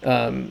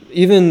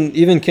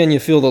 Even Can You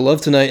Feel the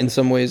Love Tonight in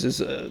some ways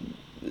is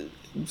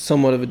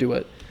somewhat of a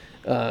duet.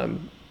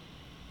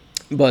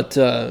 But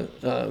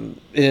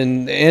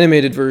in the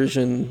animated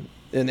version,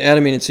 in the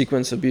animated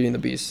sequence of Beauty and the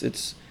Beast,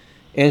 it's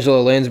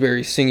Angela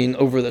Lansbury singing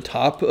over the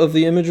top of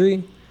the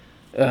imagery.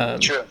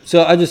 True.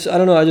 So I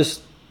don't know.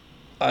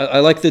 I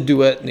like the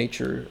duet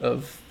nature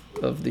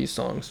of these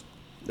songs.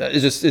 It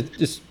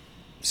just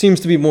seems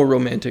to be more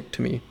romantic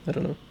to me. I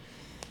don't know.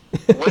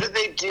 What do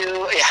they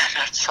do? Yeah,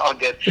 that's all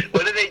good.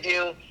 What do they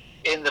do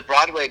in the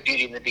Broadway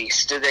Beauty and the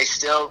Beast? Do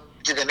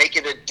they make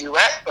it a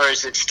duet, or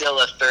is it still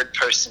a third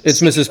person? It's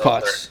singing Mrs.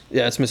 over? Potts.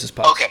 Yeah, it's Mrs.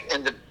 Potts. Okay,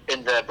 in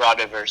the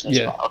Broadway version as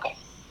Yeah. well. Okay,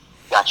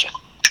 gotcha.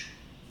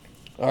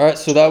 All right,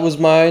 so that was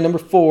my number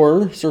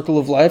 4, Circle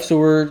of Life. So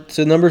we're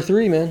to number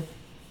 3, man.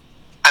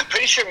 I'm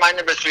pretty sure my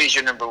number 3 is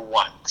your number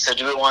 1. So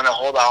do we want to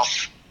hold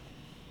off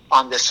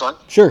on this one?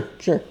 Sure.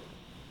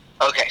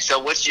 Okay, so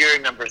what's your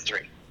number 3?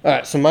 All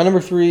right, so my number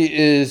 3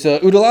 is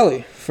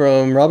Oodalali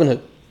from Robin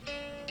Hood.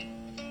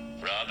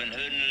 Robin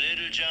Hood and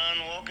Little John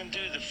walking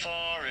through the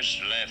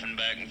forest, laughing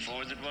back and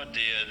forth at what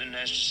the other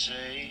has to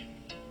say.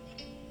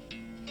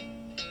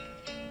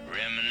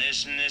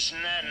 Reminiscing this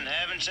and that and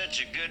having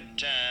such a good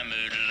time.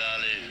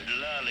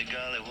 Oodalali,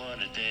 golly, what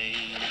a day.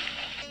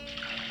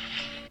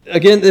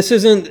 Again, this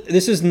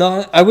is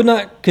not. I would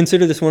not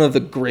consider this one of the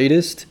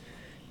greatest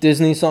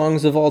Disney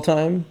songs of all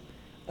time.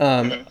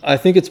 I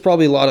think it's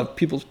probably a lot of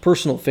people's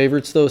personal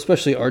favorites, though,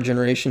 especially our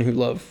generation who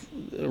love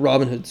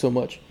Robin Hood so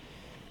much.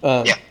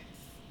 Yeah.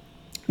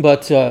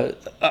 But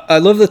I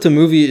love that the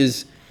movie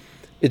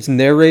it's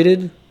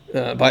narrated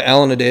by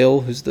Alan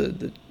Adale, who's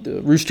the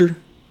rooster,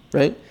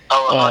 right?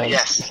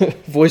 Yes.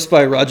 Voiced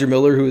by Roger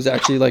Miller, who was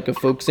actually like a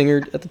folk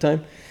singer at the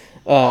time.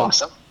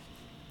 Awesome.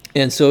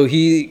 And so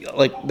he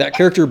that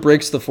character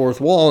breaks the fourth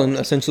wall and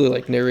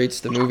essentially narrates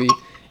the movie,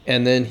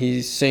 and then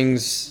he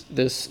sings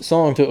this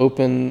song to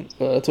open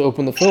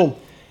the film.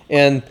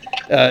 And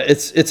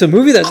it's a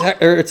movie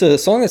it's a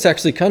song that's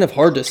actually kind of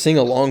hard to sing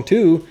along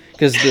to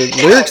because the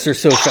lyrics are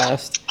so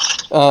fast.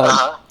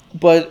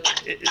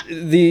 But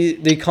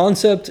the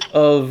concept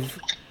of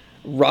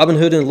Robin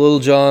Hood and Little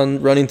John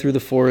running through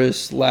the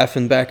forest,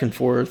 laughing back and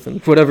forth,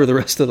 and whatever the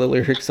rest of the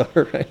lyrics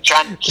are, right?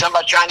 Something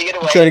about trying to get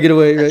away. Trying to get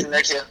away, right?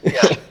 That's in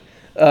there too.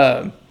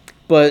 Yeah.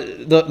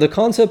 But the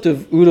concept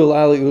of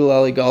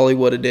Oodalali, golly,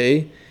 what a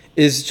day,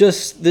 is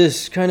just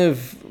this kind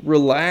of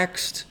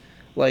relaxed,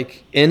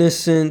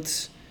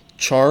 innocent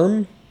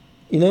charm,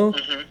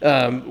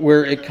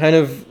 where it kind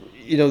of,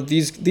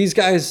 these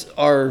guys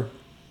are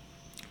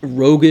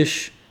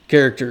roguish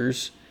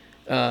characters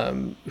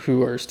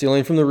who are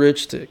stealing from the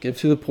rich to give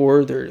to the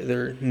poor.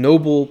 They're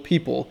noble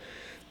people,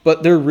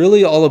 but they're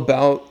really all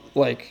about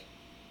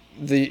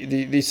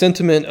the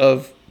sentiment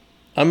of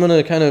I'm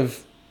gonna kind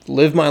of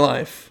live my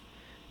life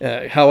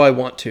how I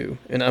want to,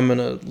 and I'm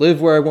gonna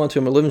live where I want to.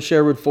 I'm gonna live in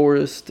Sherwood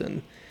Forest,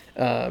 and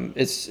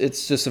it's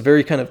just a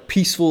very kind of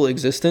peaceful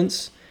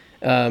existence.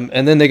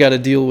 And then they got to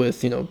deal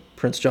with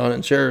Prince John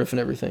and Sheriff and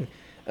everything.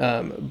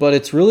 But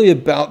it's really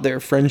about their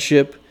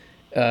friendship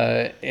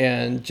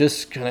and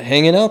just kind of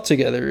hanging out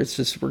together. It's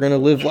just we're gonna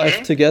live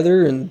life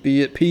together and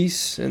be at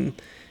peace and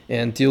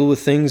deal with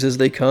things as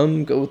they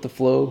come, go with the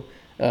flow.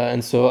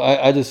 And so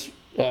I just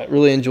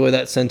really enjoy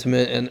that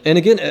sentiment. And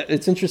again,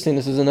 it's interesting.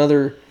 This is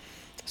another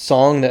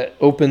song that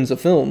opens a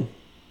film.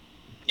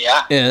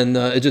 Yeah. And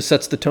it just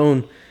sets the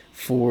tone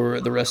for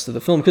the rest of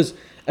the film. Because,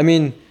 I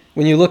mean,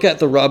 when you look at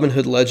the Robin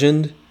Hood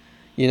legend,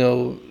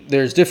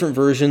 there's different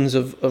versions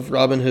of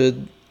Robin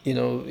Hood.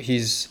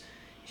 He's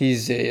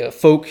a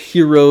folk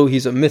hero.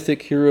 He's a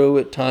mythic hero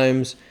at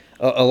times.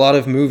 A lot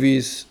of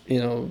movies,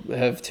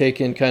 have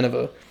taken kind of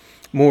a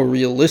more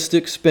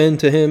realistic spin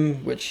to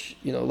him, which,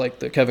 like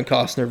the Kevin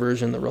Costner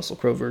version, the Russell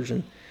Crowe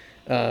version.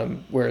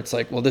 where it's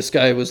like, well, this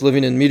guy was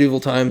living in medieval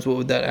times. What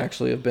would that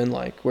actually have been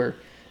like? Where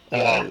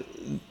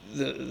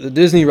the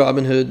Disney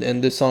Robin Hood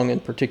and this song in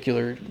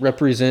particular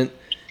represent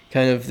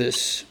kind of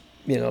this,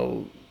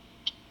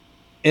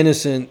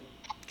 innocent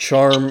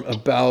charm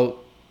about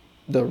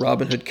the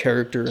Robin Hood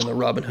character and the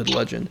Robin Hood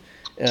legend.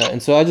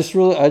 And so I just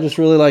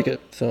really like it.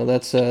 So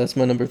that's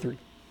my number 3.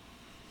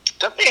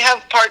 Don't they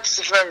have parts,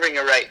 if I'm remembering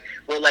it right,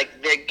 where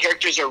like the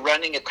characters are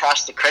running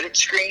across the credit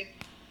screen?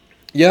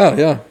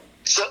 Yeah.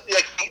 So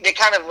like they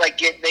kind of like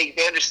they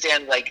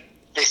understand, like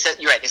they set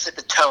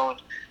the tone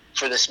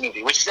for this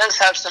movie, which does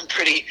have some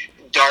pretty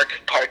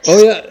dark parts.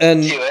 Oh yeah, to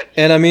it.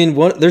 and I mean,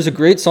 there's a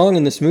great song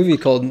in this movie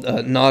called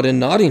 "Not in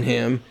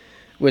Nottingham,"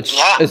 which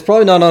is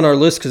probably not on our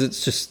list because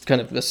it's just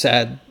kind of a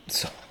sad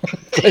song.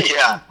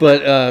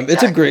 But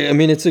it's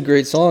a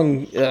great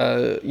song.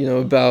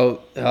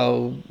 About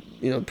how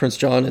Prince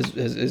John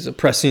is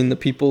oppressing the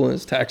people and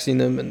is taxing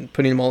them and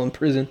putting them all in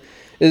prison.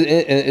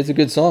 It's a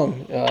good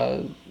song.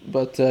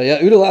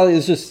 Oodalali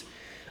is just,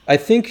 I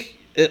think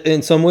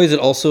in some ways it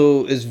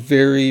also is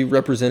very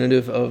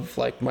representative of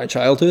like my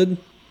childhood,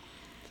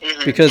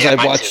 because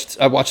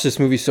I watched this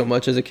movie so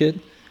much as a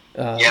kid.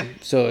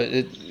 So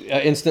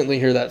I instantly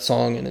hear that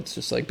song and it's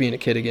just like being a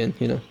kid again.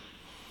 Yeah,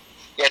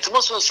 it's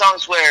almost one of those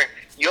songs where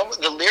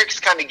the lyrics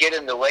kind of get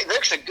in the way. The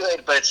lyrics are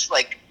good, but it's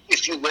like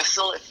if you're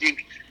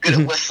good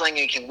at whistling and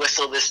you can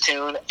whistle this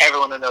tune,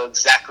 everyone will know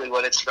exactly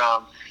what it's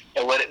from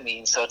and what it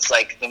means. So it's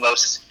like the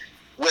most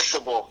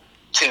whistleable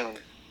tune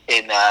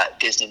in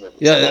Disney movies.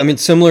 Yeah, I mean,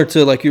 similar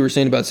to like you were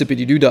saying about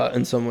Zippity Doo Dah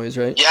in some ways,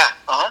 right? Yeah,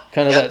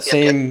 kind of that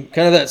same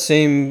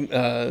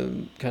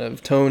kind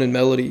of tone and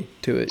melody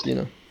to it,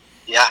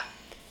 Yeah.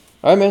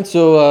 All right, man.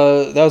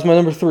 So that was my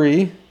number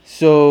 3.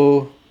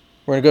 So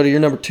we're gonna go to your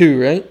number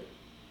 2, right?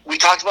 We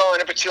talked about my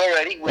number 2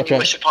 already. When You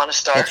Wish Upon a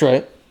Star. That's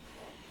right.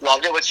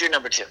 Loved it. What's your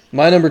number 2?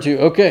 My number 2.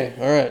 Okay.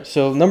 All right.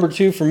 So number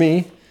 2 for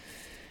me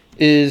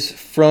is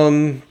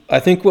from, I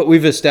think, what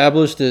we've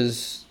established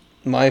is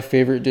my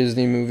favorite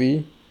Disney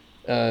movie,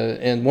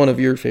 and one of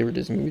your favorite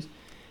Disney movies,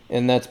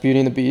 and that's Beauty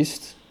and the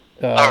Beast.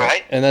 All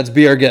right. And that's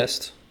Be Our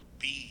Guest.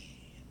 Be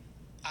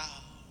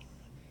our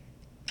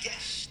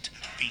guest.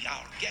 Be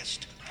our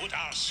guest. Put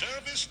our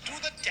service to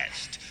the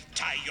test.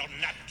 Tie your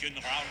napkin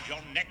round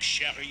your neck,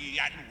 Sherry,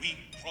 and we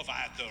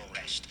provide the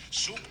rest.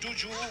 Soup du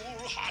jour,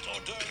 hot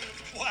hors d'oeuvre.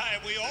 Why,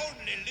 we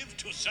only live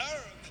to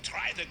serve.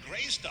 Try the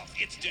gray stuff,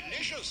 it's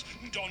delicious.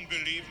 Don't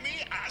believe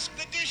me? Ask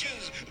the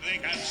dishes. They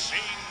can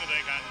sing, they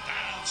can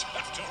dance.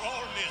 After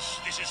all, miss,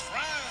 this is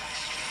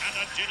France.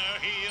 And a dinner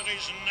here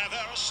is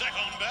never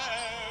second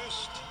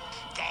best.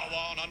 Go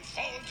on,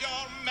 unfold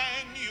your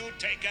menu,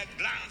 take a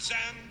glance,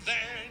 and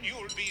then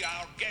you'll be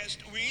our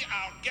guest. We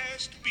our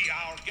guest, be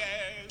our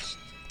guest.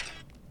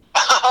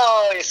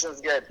 Oh, it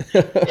sounds good.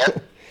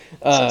 Yep.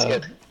 Sounds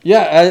good.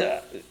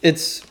 Yeah,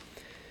 it's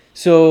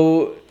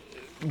so.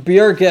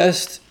 Be Our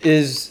Guest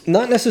is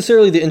not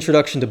necessarily the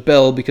introduction to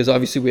Belle, because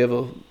obviously we have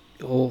a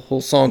whole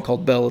song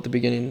called Belle at the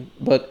beginning,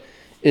 but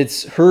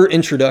it's her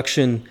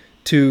introduction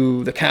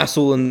to the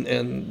castle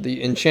and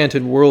the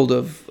enchanted world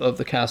of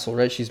the castle,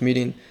 right? She's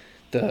meeting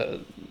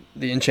the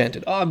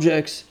enchanted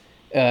objects,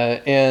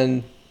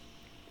 and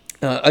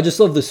I just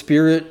love the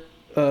spirit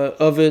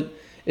of it.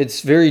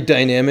 It's very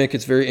dynamic.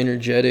 It's very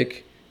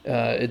energetic.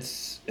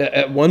 It's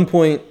at one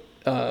point,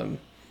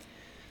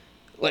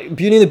 like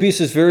Beauty and the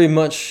Beast is very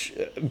much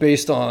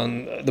based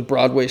on the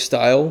Broadway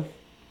style,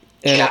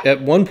 and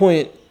at one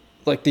point,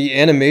 like the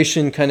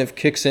animation kind of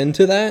kicks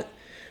into that,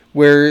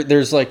 where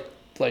there's like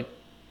I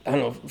don't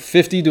know,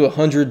 50 to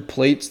 100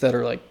 plates that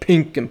are like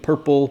pink and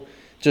purple,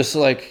 just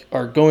like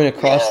are going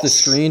across the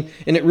screen,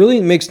 and it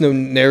really makes no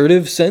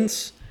narrative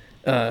sense,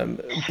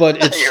 but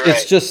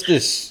it's just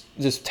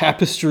this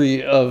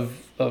tapestry of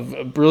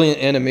brilliant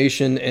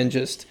animation and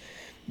just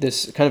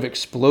this kind of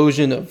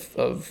explosion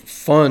of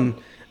fun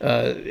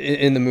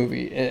in the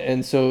movie,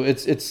 and so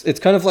it's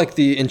kind of like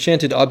the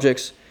enchanted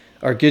objects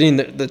are getting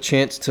the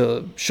chance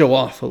to show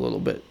off a little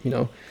bit,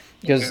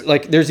 because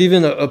like there's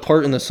even a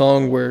part in the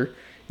song where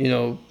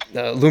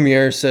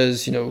Lumiere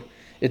says,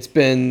 it's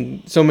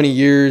been so many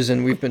years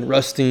and we've been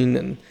rusting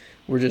and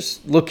we're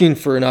just looking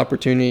for an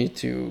opportunity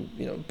to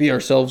be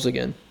ourselves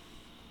again,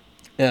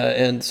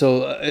 and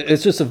so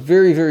it's just a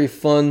very, very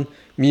fun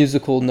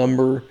musical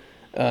number,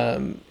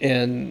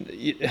 and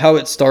how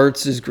it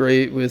starts is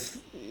great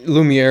with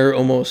Lumiere.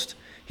 Almost,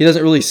 he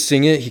doesn't really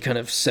sing it, he kind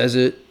of says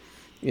it,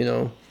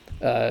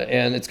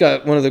 and it's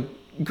got one of the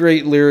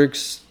great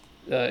lyrics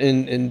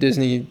in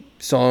Disney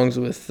songs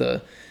with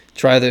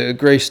try the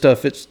gray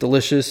stuff, it's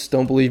delicious,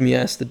 don't believe me,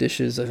 ask the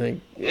dishes. I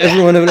think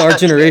everyone in our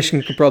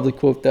generation could probably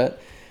quote that.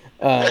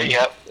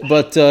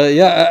 But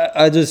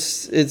I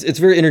just it's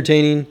very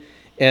entertaining,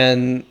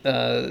 and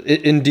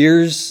it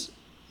endears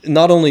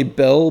not only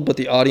Belle but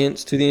the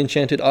audience to the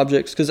enchanted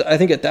objects, because I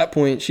think at that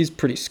point she's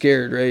pretty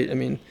scared, right? I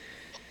mean,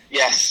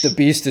 yes, the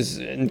Beast is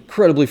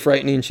incredibly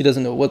frightening. She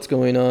doesn't know what's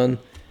going on,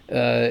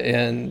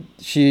 and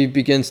she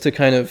begins to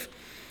kind of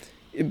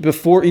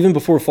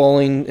before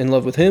falling in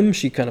love with him,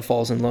 she kind of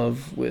falls in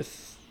love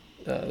with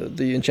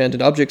the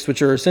enchanted objects,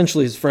 which are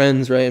essentially his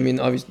friends, right? I mean,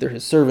 obviously they're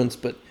his servants,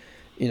 but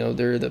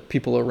they're the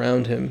people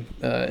around him,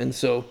 and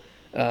so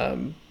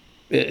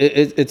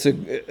it's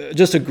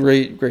just a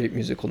great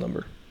musical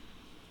number.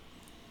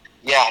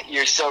 Yeah,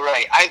 you're so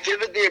right. I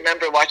vividly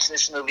remember watching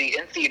this movie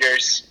in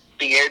theaters,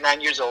 being 8 or 9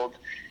 years old,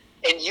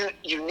 and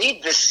you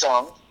need this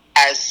song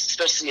as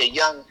especially a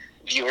young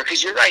viewer,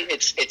 because you're right.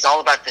 It's all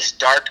about this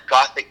dark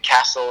gothic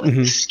castle and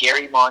this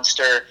scary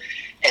monster,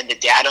 and the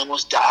dad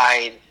almost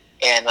died,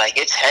 and like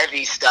it's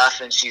heavy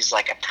stuff, and she's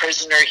like a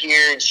prisoner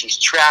here, and she's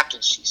trapped,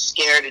 and she's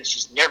scared, and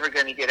she's never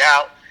going to get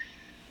out,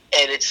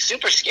 and it's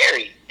super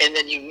scary. And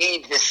then you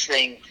need this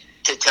thing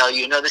to tell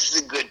you, no, this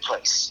is a good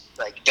place.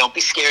 Like, don't be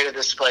scared of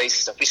this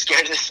place. Don't be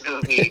scared of this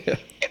movie.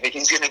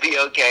 Everything's going to be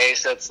okay.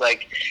 So it's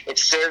like, it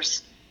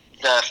serves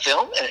the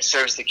film and it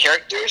serves the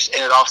characters,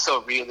 and it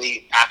also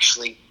really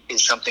actually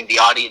is something the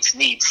audience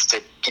needs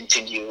to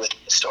continue with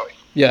the story.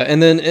 Yeah,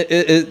 and then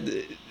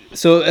it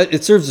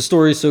serves the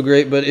story so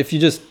great, but if you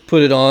just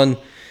put it on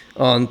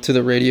to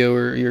the radio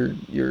or your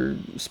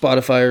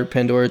Spotify or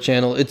Pandora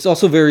channel, it's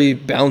also very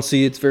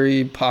bouncy. It's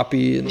very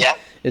poppy, and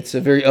it's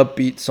a very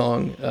upbeat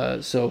song.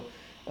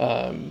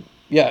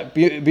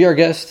 Be our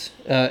guest.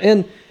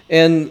 And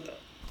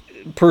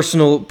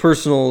personal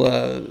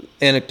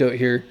anecdote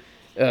here.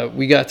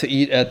 We got to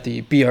eat at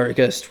the Be Our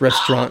Guest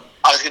restaurant.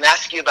 I was going to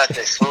ask you about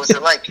this. What was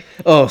it like?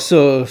 Oh,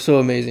 so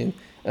amazing.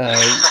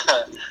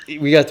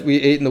 We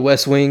ate in the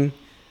West Wing.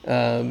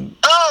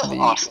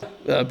 Awesome.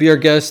 Be Our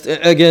Guest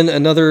again.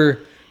 Another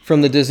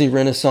from the Disney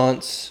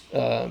Renaissance.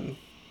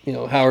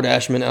 Howard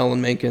Ashman,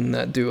 Alan Menken,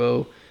 that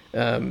duo.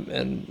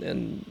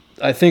 And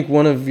I think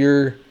one of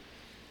your.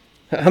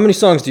 How many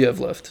songs do you have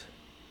left?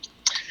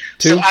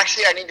 2? So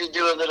actually, I need to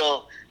do a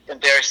little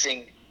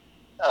embarrassing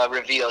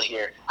reveal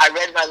here. I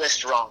read my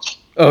list wrong.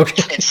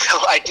 Okay. And so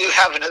I do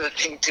have another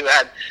thing to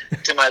add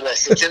to my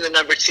list. It's in the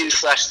number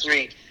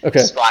 2/3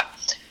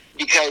 spot,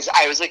 because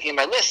I was looking at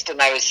my list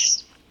and I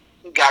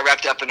got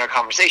wrapped up in our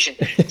conversation.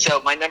 So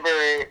my number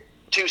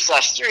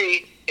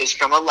 2/3 is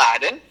from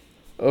Aladdin.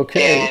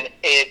 Okay. And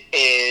it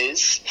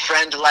is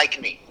 "Friend Like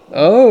Me."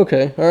 Oh,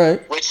 okay. All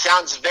right. Which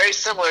sounds very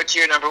similar to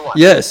your number 1.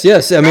 Yes.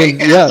 I mean,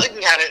 right? And yeah. I was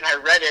looking at it and I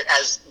read it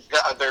as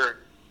the other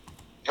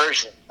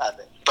version of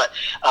it. But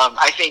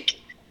I think,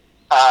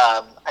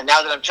 and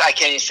now that I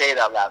can't even say it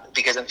out loud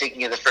because I'm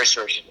thinking of the first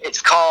version.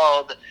 It's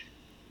called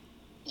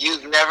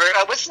 "You've Never."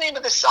 What's the name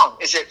of this song?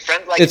 Is it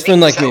 "Friend Like Me"? It's "Friend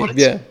Like Me."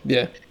 Yeah.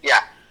 Yeah.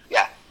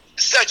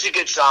 Such a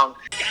good song.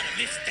 Got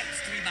a list that's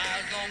 3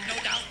 miles long, no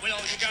doubt. Well,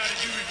 all you gotta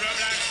do is rub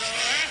like so.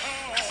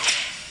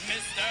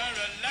 Mr.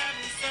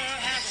 Aladdin, sir,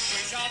 have a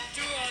quick shot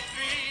 2 or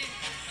 3.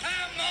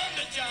 I'm on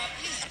the job.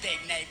 You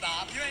stay,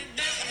 nabob. You ain't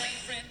never had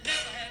a friend,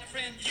 never had a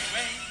friend. You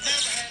ain't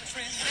never had a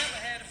friend, never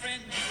had a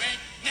friend. You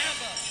ain't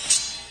never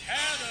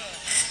had a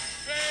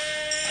friend.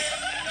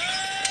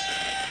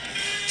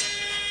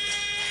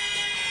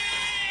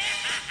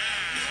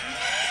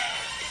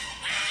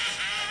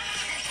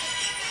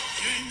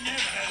 You ain't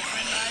never had a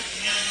friend like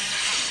me.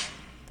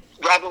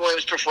 Robin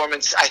Williams'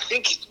 performance, I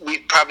think we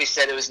probably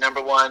said it was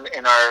number 1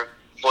 in our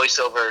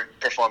voiceover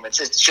performance.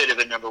 It should have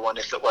been number 1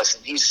 if it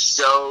wasn't. He's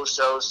so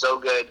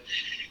good,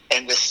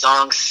 and the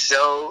song's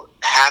so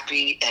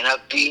happy and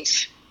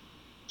upbeat.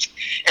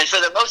 And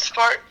for the most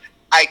part,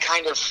 I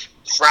kind of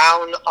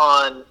frown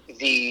on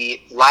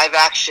the live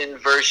action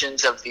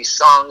versions of these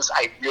songs.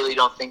 I really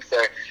don't think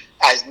they're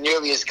as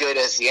nearly as good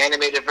as the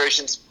animated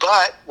versions.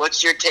 But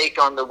what's your take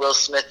on the Will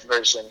Smith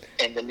version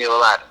in the new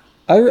Aladdin?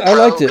 I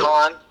liked it.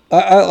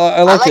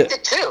 I liked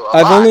it too.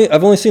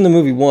 I've only seen the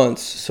movie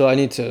once, so I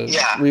need to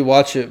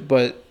rewatch it.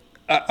 But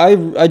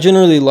I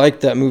generally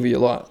liked that movie a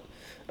lot.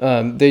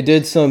 They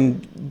did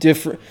some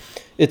different.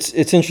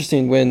 It's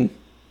interesting when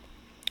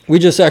we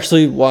just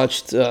actually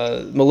watched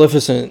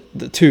Maleficent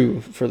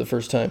 2 for the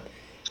first time.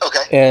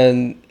 Okay.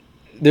 And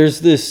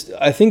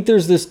I think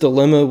there's this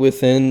dilemma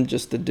within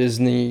just the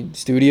Disney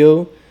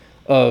studio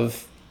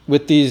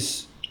with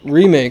these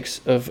remakes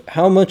of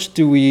how much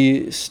do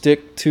we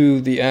stick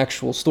to the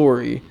actual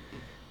story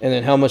and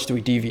then how much do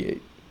we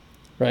deviate,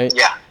 right?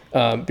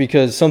 Yeah.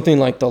 Because something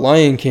like The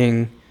Lion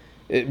King,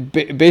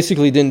 it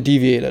basically didn't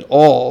deviate at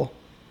all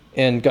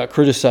and got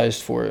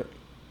criticized for it.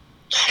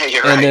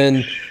 You're and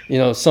right.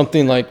 then,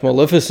 something like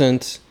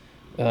Maleficent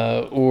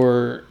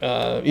or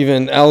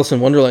even Alice in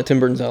Wonderland, Tim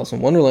Burton's Alice in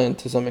Wonderland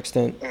to some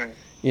extent,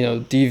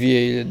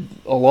 deviated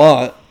a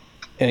lot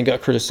and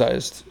got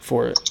criticized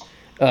for it.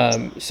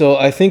 So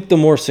I think the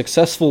more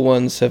successful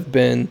ones have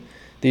been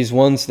these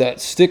ones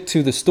that stick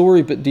to the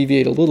story but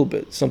deviate a little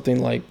bit.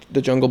 Something like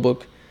The Jungle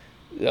Book,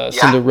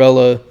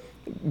 Cinderella,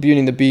 Beauty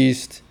and the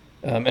Beast.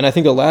 And I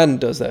think Aladdin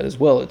does that as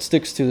well. It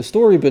sticks to the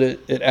story, but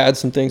it adds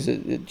some things.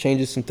 It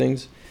changes some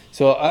things.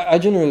 So I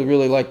generally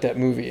really like that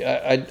movie.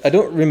 I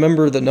don't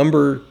remember the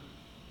number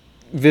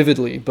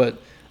vividly, but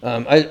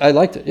I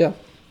liked it, yeah.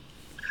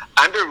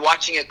 I remember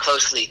watching it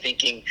closely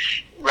thinking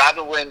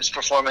Robin Williams'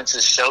 performance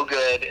is so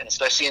good, and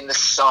especially in this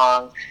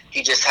song,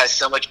 he just has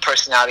so much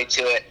personality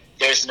to it.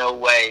 There's no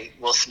way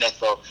Will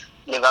Smith will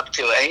live up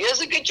to it. And he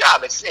does a good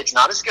job. It's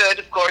not as good,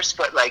 of course,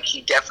 but like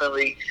he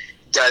definitely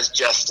does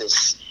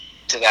justice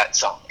to that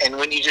song. And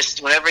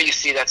whenever you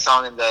see that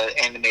song in the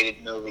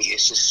animated movie,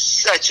 it's just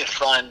such a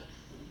fun,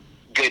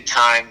 good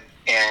time.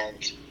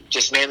 And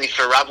just mainly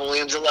for Robin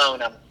Williams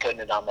alone, I'm putting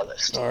it on my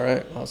list. All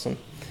right, awesome.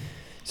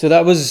 So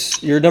that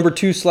was your number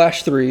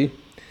 2/3.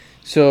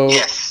 So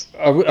Yes.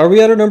 are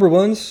we at our number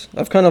ones?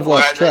 I've kind of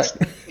lost All right,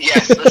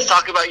 track. let's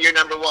talk about your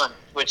number one,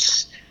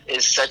 which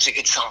is such a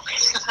good song.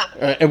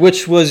 All right, and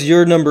which was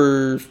your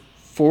number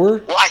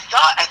 4? Well, I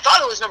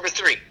thought it was number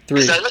 3.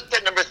 3. So I looked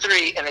at number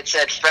 3 and it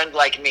said "Friend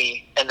Like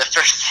Me," and the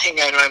first thing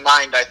in my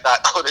mind I thought,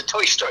 oh, the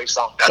Toy Story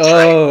song. That's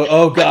right.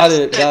 Oh, got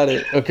it.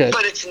 Okay.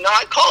 But it's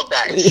not called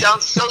that. It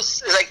sounds so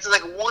like it's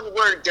like one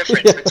word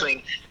difference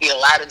between the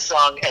Aladdin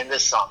song and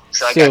this song.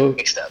 So I got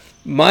mixed up.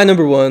 My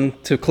number 1,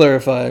 to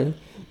clarify,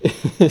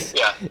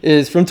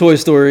 is from Toy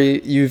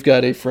Story. You've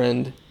Got a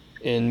Friend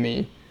in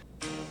Me.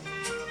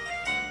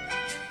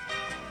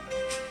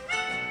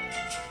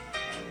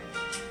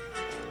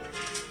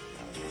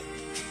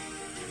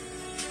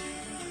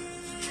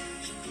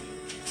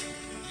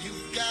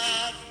 You've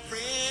got a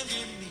friend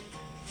in me.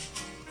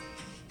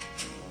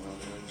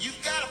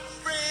 You've got a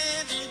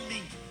friend in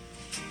me.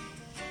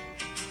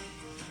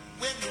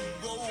 When the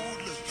road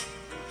looks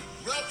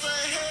rough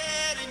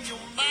ahead and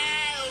you're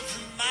miles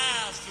and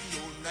miles from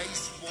your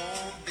nice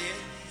warm bed,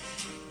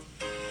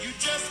 you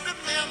just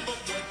remember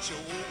what your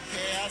old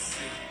past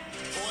said.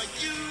 Boy,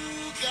 you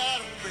got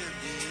a friend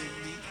in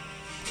me.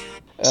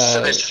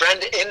 So there's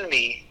 "Friend in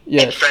Me"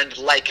 yes. and "Friend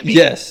Like Me."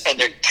 Yes. And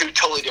they're two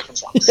totally different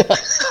songs.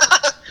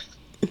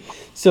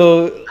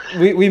 So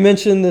we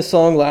mentioned this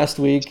song last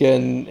week,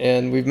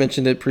 and we've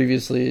mentioned it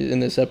previously in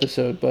this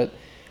episode. But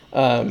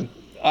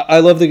I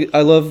love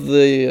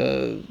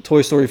the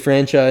Toy Story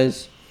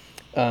franchise.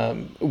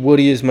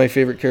 Woody is my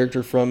favorite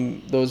character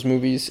from those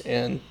movies,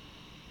 and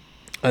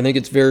I think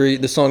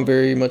the song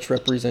very much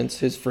represents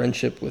his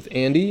friendship with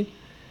Andy,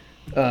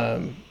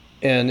 and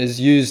is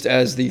used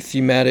as the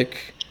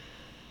thematic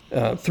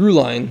through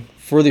line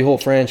for the whole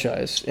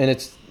franchise. And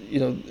it's,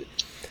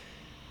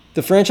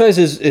 the franchise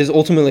is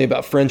ultimately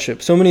about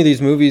friendship. So many of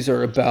these movies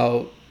are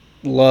about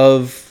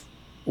love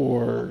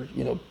or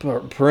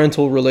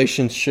parental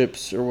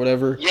relationships or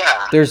whatever.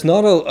 Yeah. There's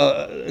not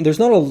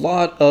a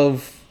lot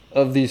of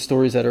these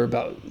stories that are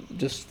about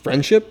just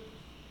friendship.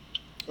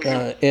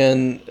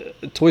 And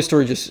Toy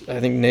Story just, I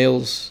think,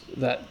 nails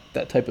that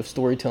type of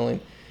storytelling.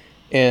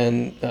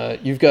 And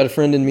You've Got a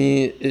Friend in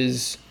Me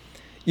is,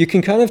 you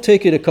can kind of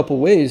take it a couple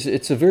ways.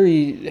 It's a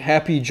very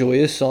happy,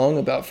 joyous song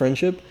about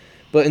friendship,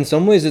 but in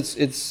some ways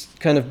it's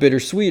kind of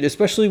bittersweet,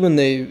 especially when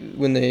they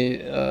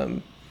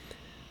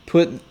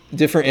put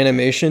different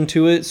animation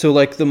to it. So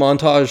like the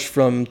montage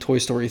from Toy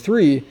Story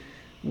 3,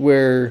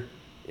 where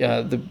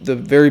the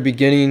very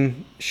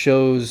beginning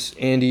shows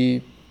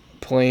Andy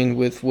playing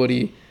with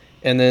Woody,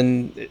 and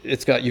then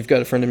it's got You've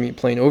Got a Friend in Me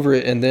playing over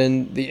it, and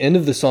then the end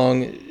of the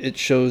song, it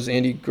shows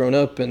Andy grown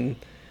up, and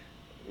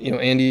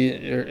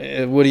Andy,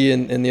 or Woody,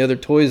 and the other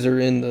toys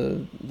are in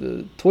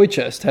the toy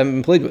chest, haven't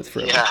been played with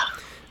forever.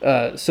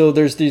 Yeah. So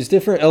there's these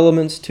different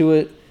elements to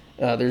it.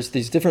 There's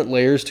these different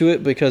layers to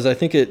it, because I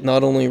think it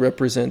not only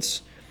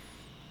represents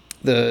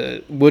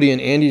the Woody and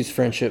Andy's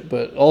friendship,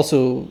 but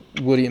also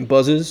Woody and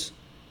Buzz's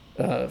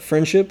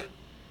friendship,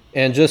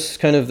 and just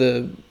kind of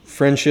the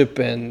friendship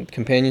and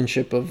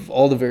companionship of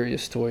all the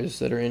various toys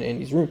that are in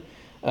Andy's room.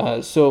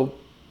 So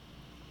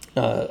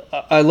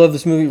I love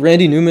this movie.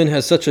 Randy Newman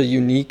has such a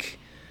unique,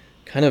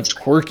 kind of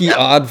quirky,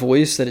 odd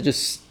voice that it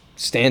just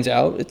stands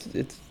out.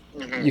 It's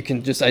you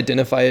can just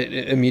identify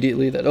it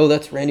immediately that, oh,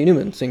 that's Randy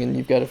Newman singing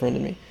You've Got a Friend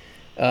in Me.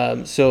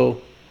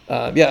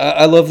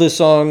 I love this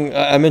song.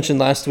 I mentioned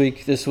last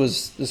week this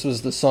was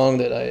the song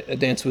that I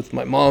danced with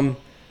my mom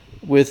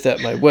with at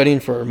my wedding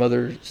for our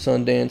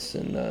mother-son dance,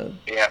 and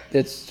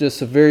it's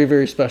just a very,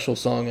 very special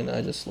song, and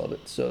I just love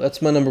it. So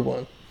that's my number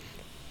 1.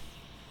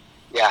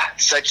 Yeah,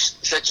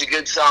 such a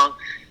good song.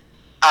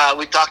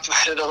 We talked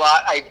about it a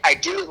lot. I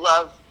do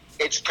love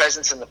its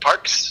presence in the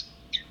parks,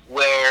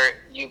 where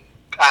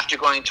after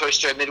going to Toy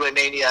Story Midway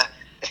Mania,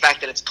 the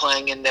fact that it's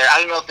playing in there, I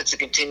don't know if it's a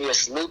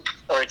continuous loop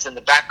or it's in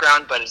the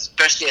background, but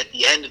especially at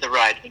the end of the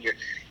ride when you're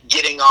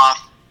getting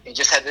off, you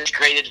just had this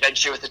great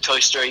adventure with the Toy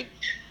Story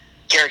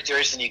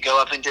characters, and you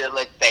go up into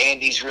like the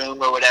Andy's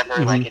room or whatever.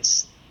 Mm-hmm. Like,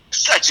 it's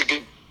such a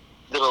good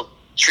little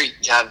treat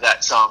to have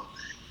that song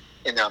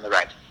in there on the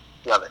ride.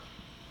 Love it.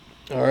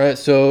 All right,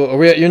 so are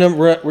we at your number?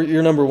 We're at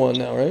your number 1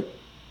 now, right?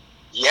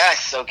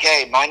 Yes.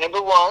 Okay. My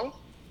number 1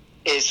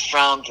 is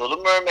from The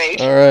Little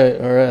Mermaid. All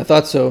right. I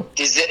thought so.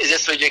 Is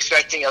this what you're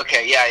expecting?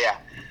 Okay. Yeah.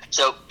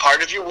 So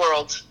Part of Your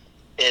World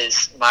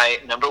is my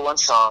number 1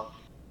 song.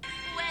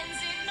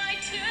 When's it my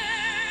turn?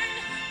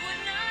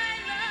 Wouldn't I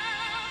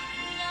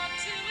love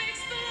to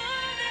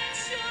explore that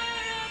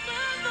shore up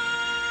above?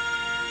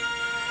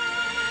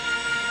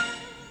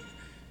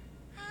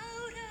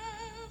 Out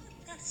of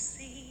the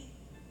sea.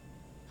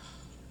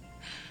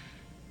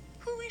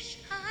 Wish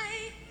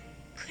I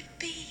could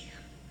be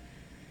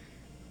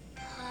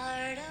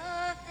part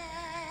of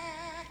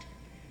that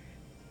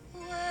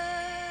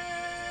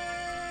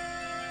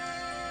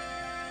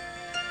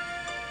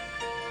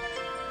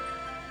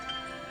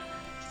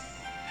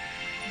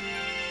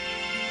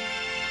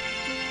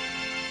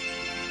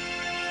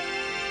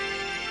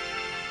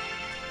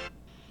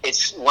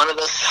it's one of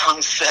those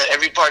songs that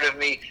every part of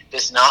me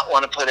does not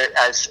want to put it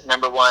as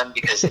number one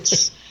because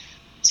it's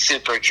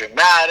super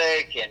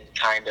dramatic and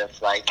kind of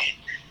like,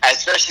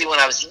 especially when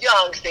I was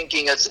young,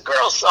 thinking it's a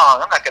girl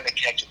song. I'm not going to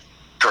connect with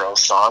a girl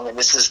song. And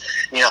this is,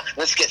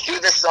 let's get through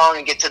this song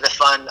and get to the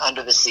fun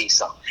Under the Sea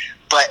song.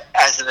 But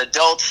as an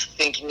adult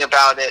thinking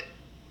about it,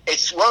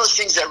 it's one of those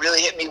things that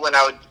really hit me when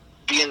I would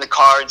be in the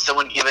car and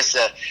someone would give us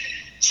a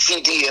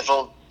CD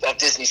of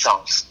Disney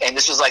songs. And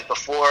this was like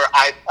before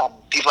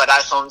people had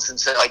iPhones, and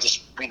so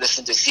we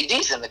listened to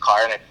CDs in the car,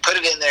 and I put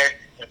it in there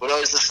and would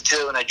always listen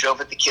to it when I drove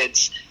with the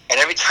kids. And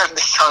every time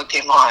this song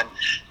came on,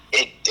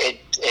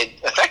 it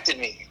affected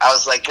me. I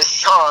was like, this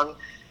song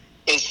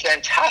is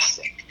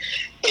fantastic.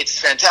 It's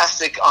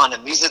fantastic on a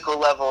musical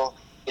level.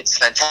 It's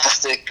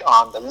fantastic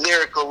on the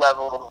lyrical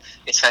level.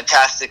 It's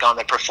fantastic on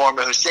the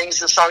performer who sings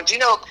the song. Do you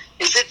know,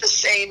 is it the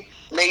same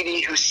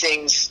lady who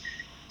sings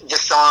the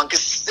song?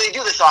 Because they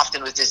do this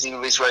often with Disney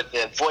movies where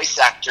the voice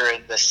actor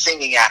and the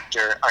singing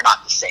actor are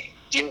not the same.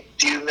 Do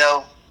you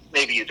know?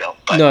 Maybe you don't.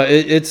 But no,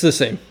 it's the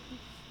same.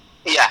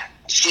 Yeah,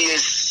 she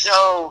is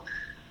so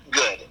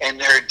good,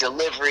 and her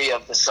delivery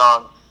of the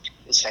song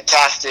is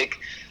fantastic.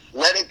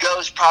 Let It Go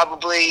is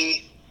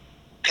probably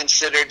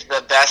considered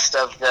the best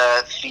of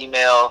the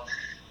female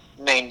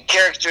main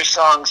character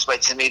songs,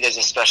 but to me there's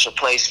a special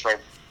place for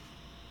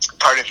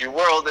Part of Your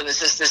World, and it's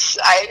just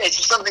it's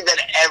just something that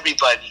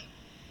everybody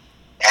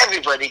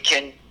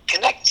can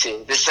connect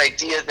to. This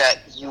idea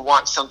that you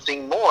want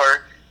something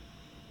more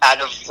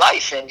out of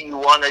life, and you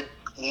want to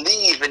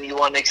leave, and you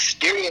want to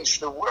experience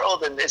the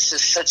world, and it's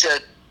just such a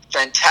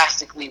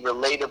fantastically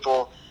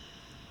relatable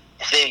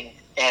thing.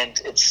 And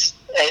it's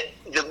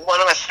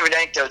one of my favorite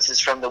anecdotes is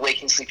from the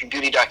Waking Sleeping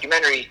Beauty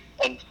documentary,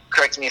 and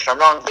correct me if I'm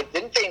wrong, but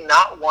didn't they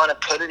not want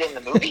to put it in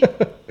the movie?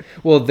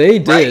 Well, they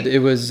did. Right? It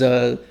was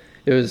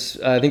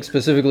I think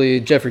specifically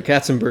Jeffrey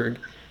Katzenberg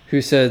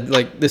who said,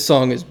 like, this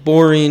song is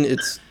boring,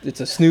 it's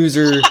a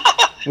snoozer,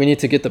 we need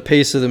to get the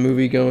pace of the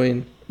movie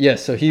going. Yeah,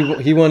 so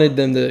he wanted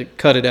them to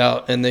cut it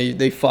out, and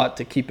they fought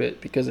to keep it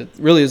because it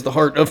really is the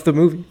heart of the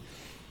movie.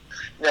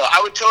 No,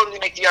 I would totally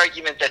make the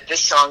argument that this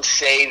song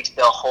saved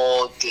the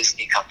whole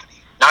Disney company,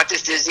 not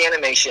just Disney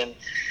Animation.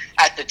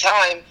 At the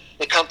time,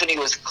 the company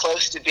was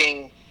close to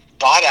being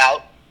bought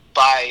out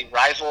by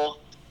rival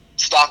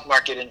stock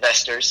market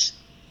investors,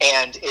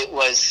 and it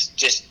was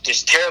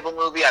just terrible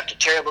movie after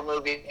terrible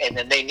movie, and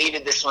then they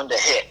needed this one to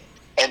hit.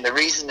 And the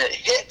reason it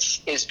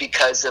hits is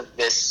because of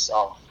this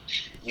song.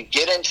 You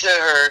get into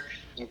her,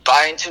 you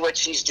buy into what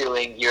she's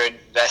doing, you're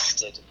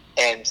invested.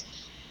 And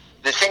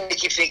the thing I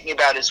keep thinking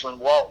about is when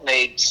Walt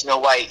made Snow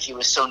White, he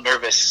was so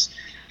nervous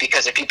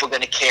because are people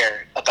going to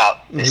care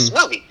about this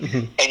movie?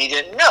 And he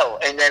didn't know.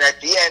 And then at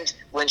the end,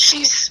 when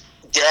she's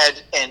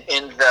dead and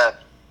in the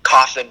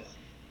coffin,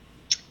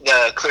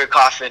 the clear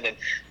coffin, and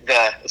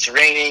it's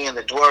raining and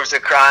the dwarves are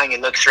crying, he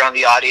looks around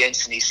the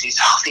audience and he sees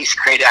all these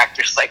great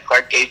actors like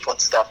Clark Gable and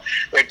stuff.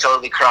 They're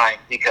totally crying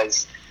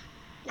because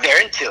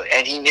they're into it.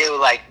 And he knew,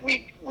 like,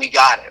 we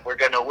got it. We're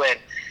going to win.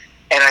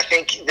 And I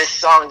think this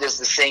song does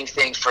the same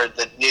thing for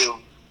the new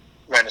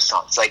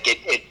Renaissance. Like,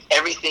 it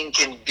everything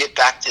can get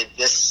back to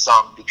this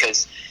song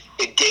because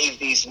it gave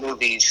these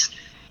movies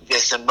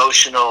this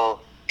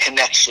emotional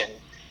connection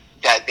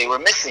that they were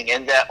missing.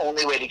 And the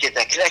only way to get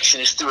that connection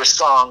is through a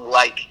song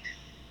like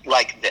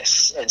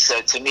this. And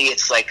so to me,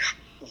 it's like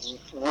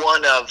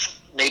one of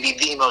maybe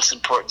the most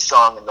important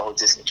song in the whole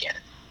Disney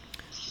canon.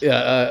 Yeah,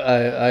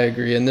 I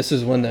agree. And this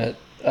is one that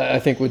I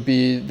think would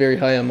be very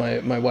high on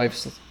my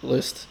wife's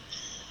list.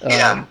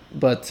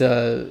 But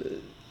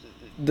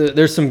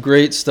there's some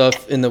great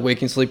stuff in the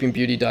Waking Sleeping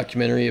Beauty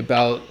documentary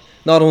about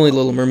not only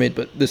Little Mermaid,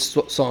 but this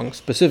song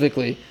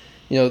specifically.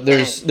 You know,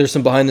 there's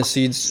some behind the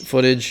scenes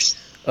footage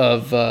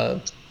of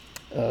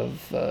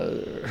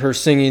her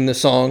singing the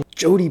song.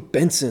 Jodie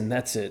Benson,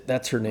 that's it.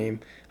 That's her name.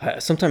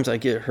 Sometimes I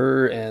get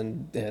her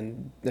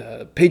and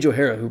Paige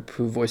O'Hara,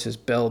 who voices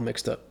Belle,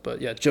 mixed up.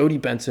 But yeah,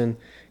 Jodie Benson,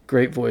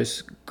 great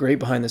voice, great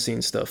behind the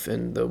scenes stuff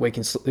in the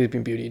Waking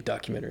Sleeping Beauty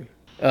documentary.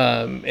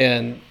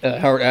 And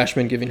Howard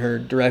Ashman giving her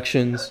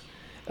directions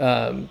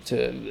to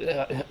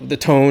the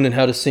tone and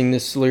how to sing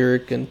this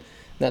lyric and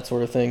that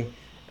sort of thing.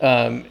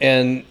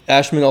 And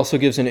Ashman also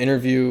gives an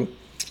interview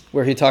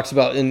where he talks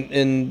about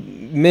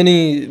in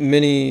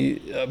many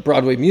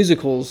Broadway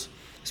musicals,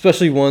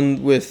 especially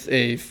one with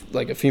a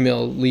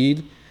female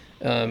lead.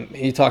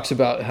 He talks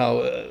about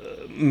how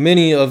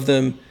many of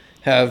them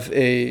have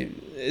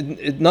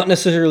not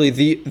necessarily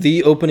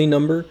the opening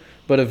number,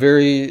 but a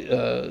very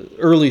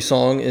early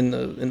song in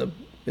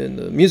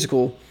the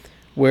musical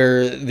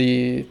where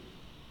the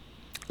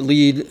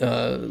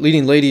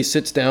leading lady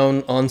sits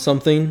down on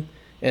something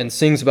and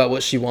sings about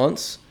what she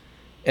wants,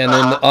 and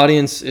then the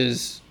audience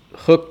is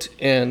hooked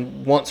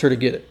and wants her to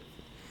get it.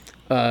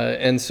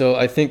 And so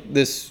I think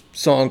this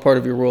song, Part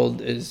of Your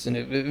World, is a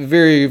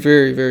very,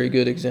 very, very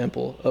good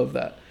example of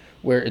that,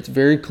 where it's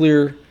very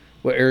clear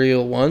what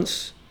Ariel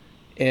wants,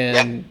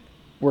 and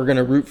we're going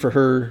to root for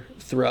her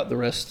throughout the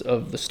rest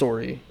of the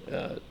story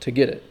to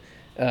get it.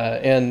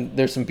 and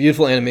there's some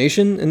beautiful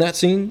animation in that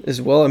scene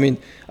as well. I mean,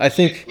 I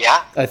think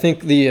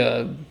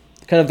the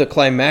kind of the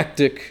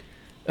climactic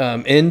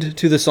end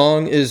to the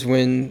song is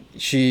when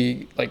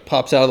she like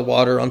pops out of the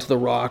water onto the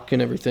rock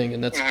and everything,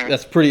 and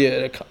that's pretty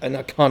an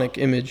iconic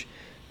image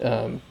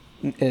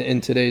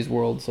in today's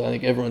world. So I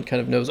think everyone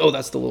kind of knows, oh,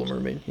 that's the Little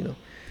Mermaid, you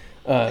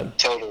know.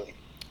 Totally.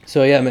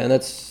 So yeah, man,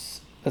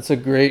 that's a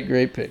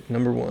great pick.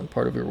 Number one,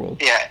 Part of Your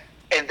World. Yeah,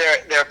 and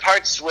there are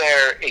parts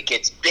where it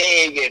gets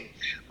big and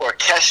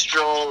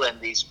orchestral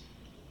and these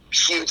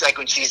huge, like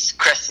when she's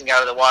cresting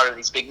out of the water,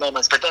 these big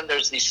moments. But then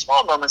there's these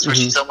small moments where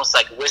she's almost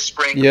like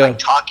whispering, like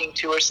talking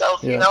to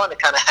herself, you know, and it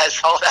kind of has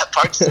all that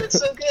parts to it.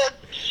 So good.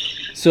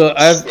 So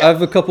I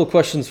have a couple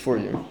questions for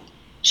you.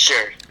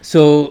 Sure.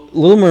 So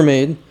Little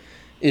Mermaid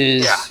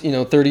is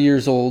 30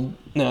 years old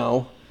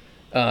now.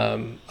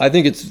 I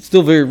think it's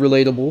still very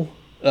relatable.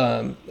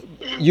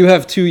 You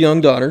have 2 young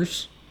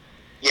daughters.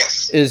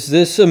 Yes. Is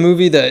this a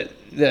movie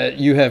that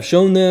you have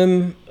shown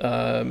them?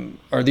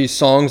 Are these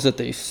songs that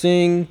they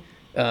sing?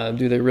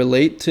 Do they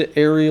relate to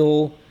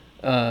Ariel?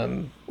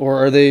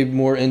 Or are they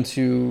more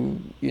into,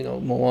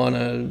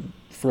 Moana,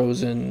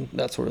 Frozen,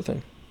 that sort of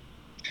thing?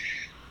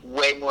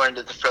 Way more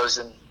into the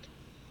Frozen.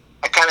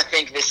 I kind of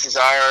think this is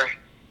our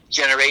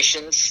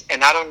generations,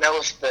 and I don't know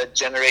if the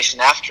generation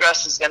after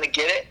us is going to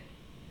get it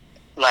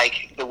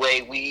like the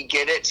way we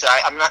get it. So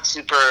I'm not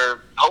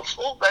super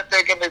hopeful that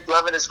they're going to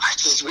love it as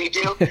much as we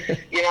do, but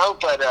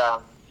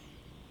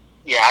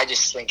I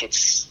just think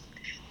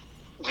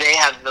they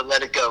have the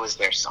Let It Go as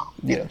their song.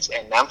 Yeah.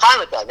 And I'm fine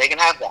with that. They can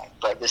have that,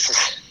 but this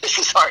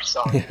is our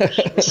song.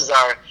 This is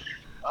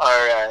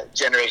our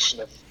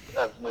generation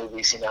of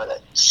movies,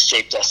 that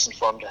shaped us and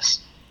formed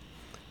us.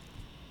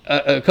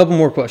 A couple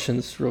more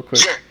questions real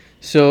quick. Sure.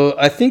 So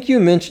I think you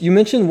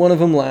mentioned one of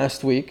them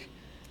last week,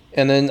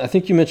 and then I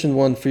think you mentioned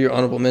one for your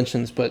honorable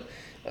mentions, but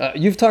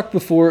you've talked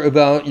before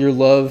about your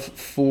love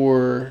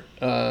for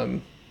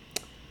the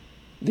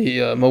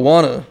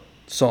Moana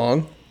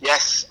song.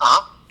 Yes.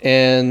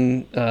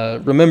 And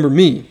Remember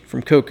Me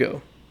from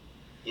Coco.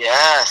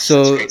 Yes,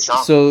 that's a great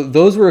song. So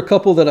those were a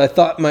couple that I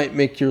thought might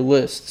make your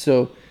list.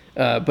 So,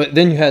 but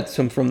then you had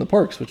some from the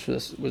Parks, which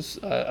was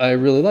I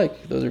really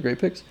like. Those are great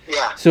picks.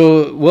 Yeah.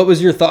 So what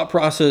was your thought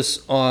process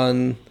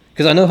on,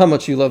 because I know how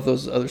much you love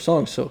those other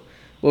songs, so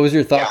what was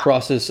your thought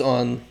process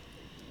on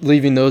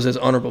leaving those as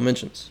honorable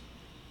mentions?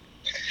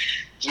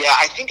 Yeah,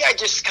 I think I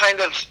just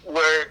kind of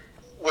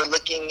were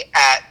looking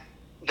at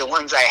the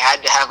ones I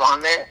had to have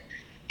on there,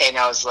 and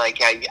I was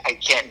like, I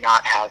can't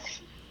not have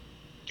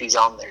these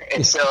on there.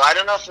 And so I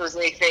don't know if there was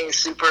anything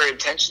super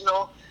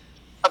intentional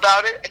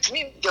about it. To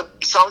me, the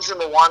songs in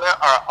Moana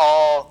are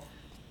all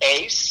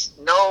A's,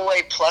 no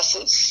A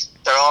pluses.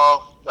 They're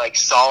all like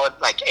solid.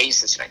 Like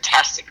A's is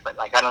fantastic, but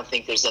like I don't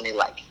think there's any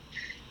like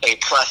A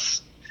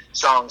plus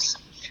songs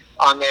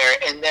on there.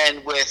 And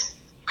then with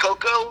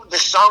Coco, the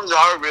songs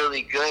are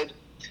really good.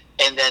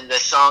 And then the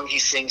song he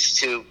sings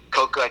to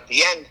Coco at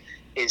the end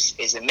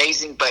is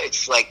amazing, but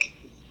it's like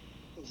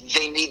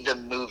they need the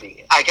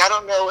movie. Like I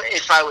don't know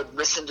if I would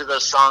listen to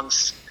those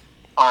songs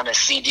on a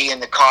CD in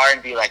the car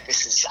and be like,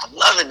 I'm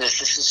loving this.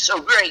 This is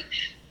so great.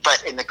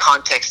 But in the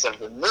context of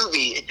the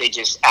movie, they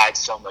just add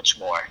so much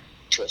more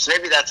to it. So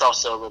maybe that's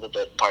also a little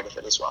bit part of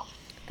it as well.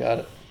 Got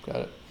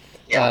it.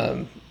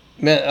 Yeah.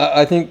 Man,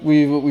 I think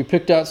we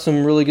picked out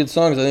some really good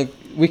songs. I think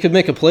we could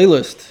make a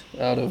playlist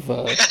out of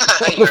all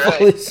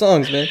these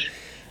songs, man.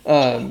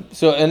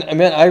 And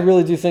man, I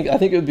really do think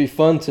it would be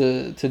fun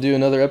to do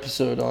another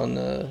episode on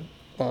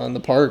the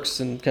Parks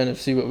and kind of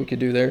see what we could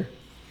do there.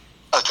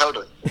 Oh,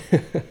 totally.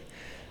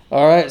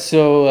 All right,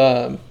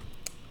 so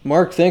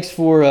Mark, thanks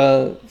for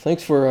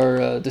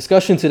our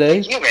discussion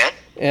today. Thank you, man.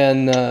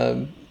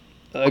 And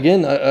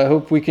again, I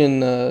hope we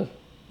can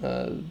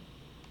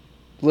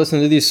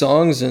listen to these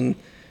songs and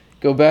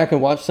go back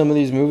and watch some of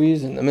these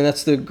movies. And I mean,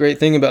 that's the great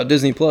thing about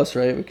Disney Plus,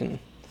 right? We can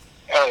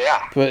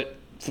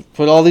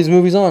put all these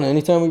movies on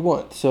anytime we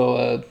want.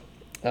 So,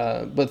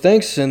 but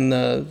thanks, and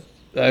I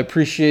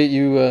appreciate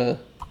you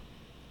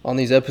on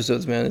these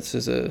episodes, man. It's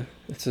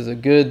a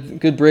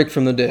good break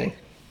from the day.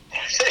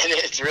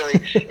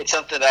 It's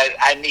something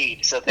I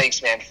need. So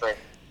thanks, man,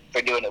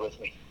 for doing it with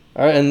me.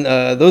 All right, and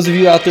those of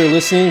you out there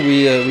listening,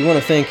 we want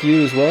to thank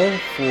you as well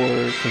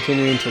for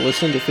continuing to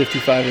listen to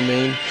 55 in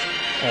Maine,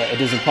 a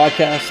Disney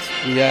podcast.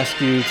 We ask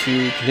you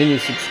to continue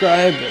to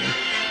subscribe and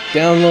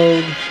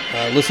download,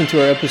 listen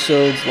to our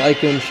episodes,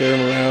 like them, share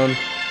them around.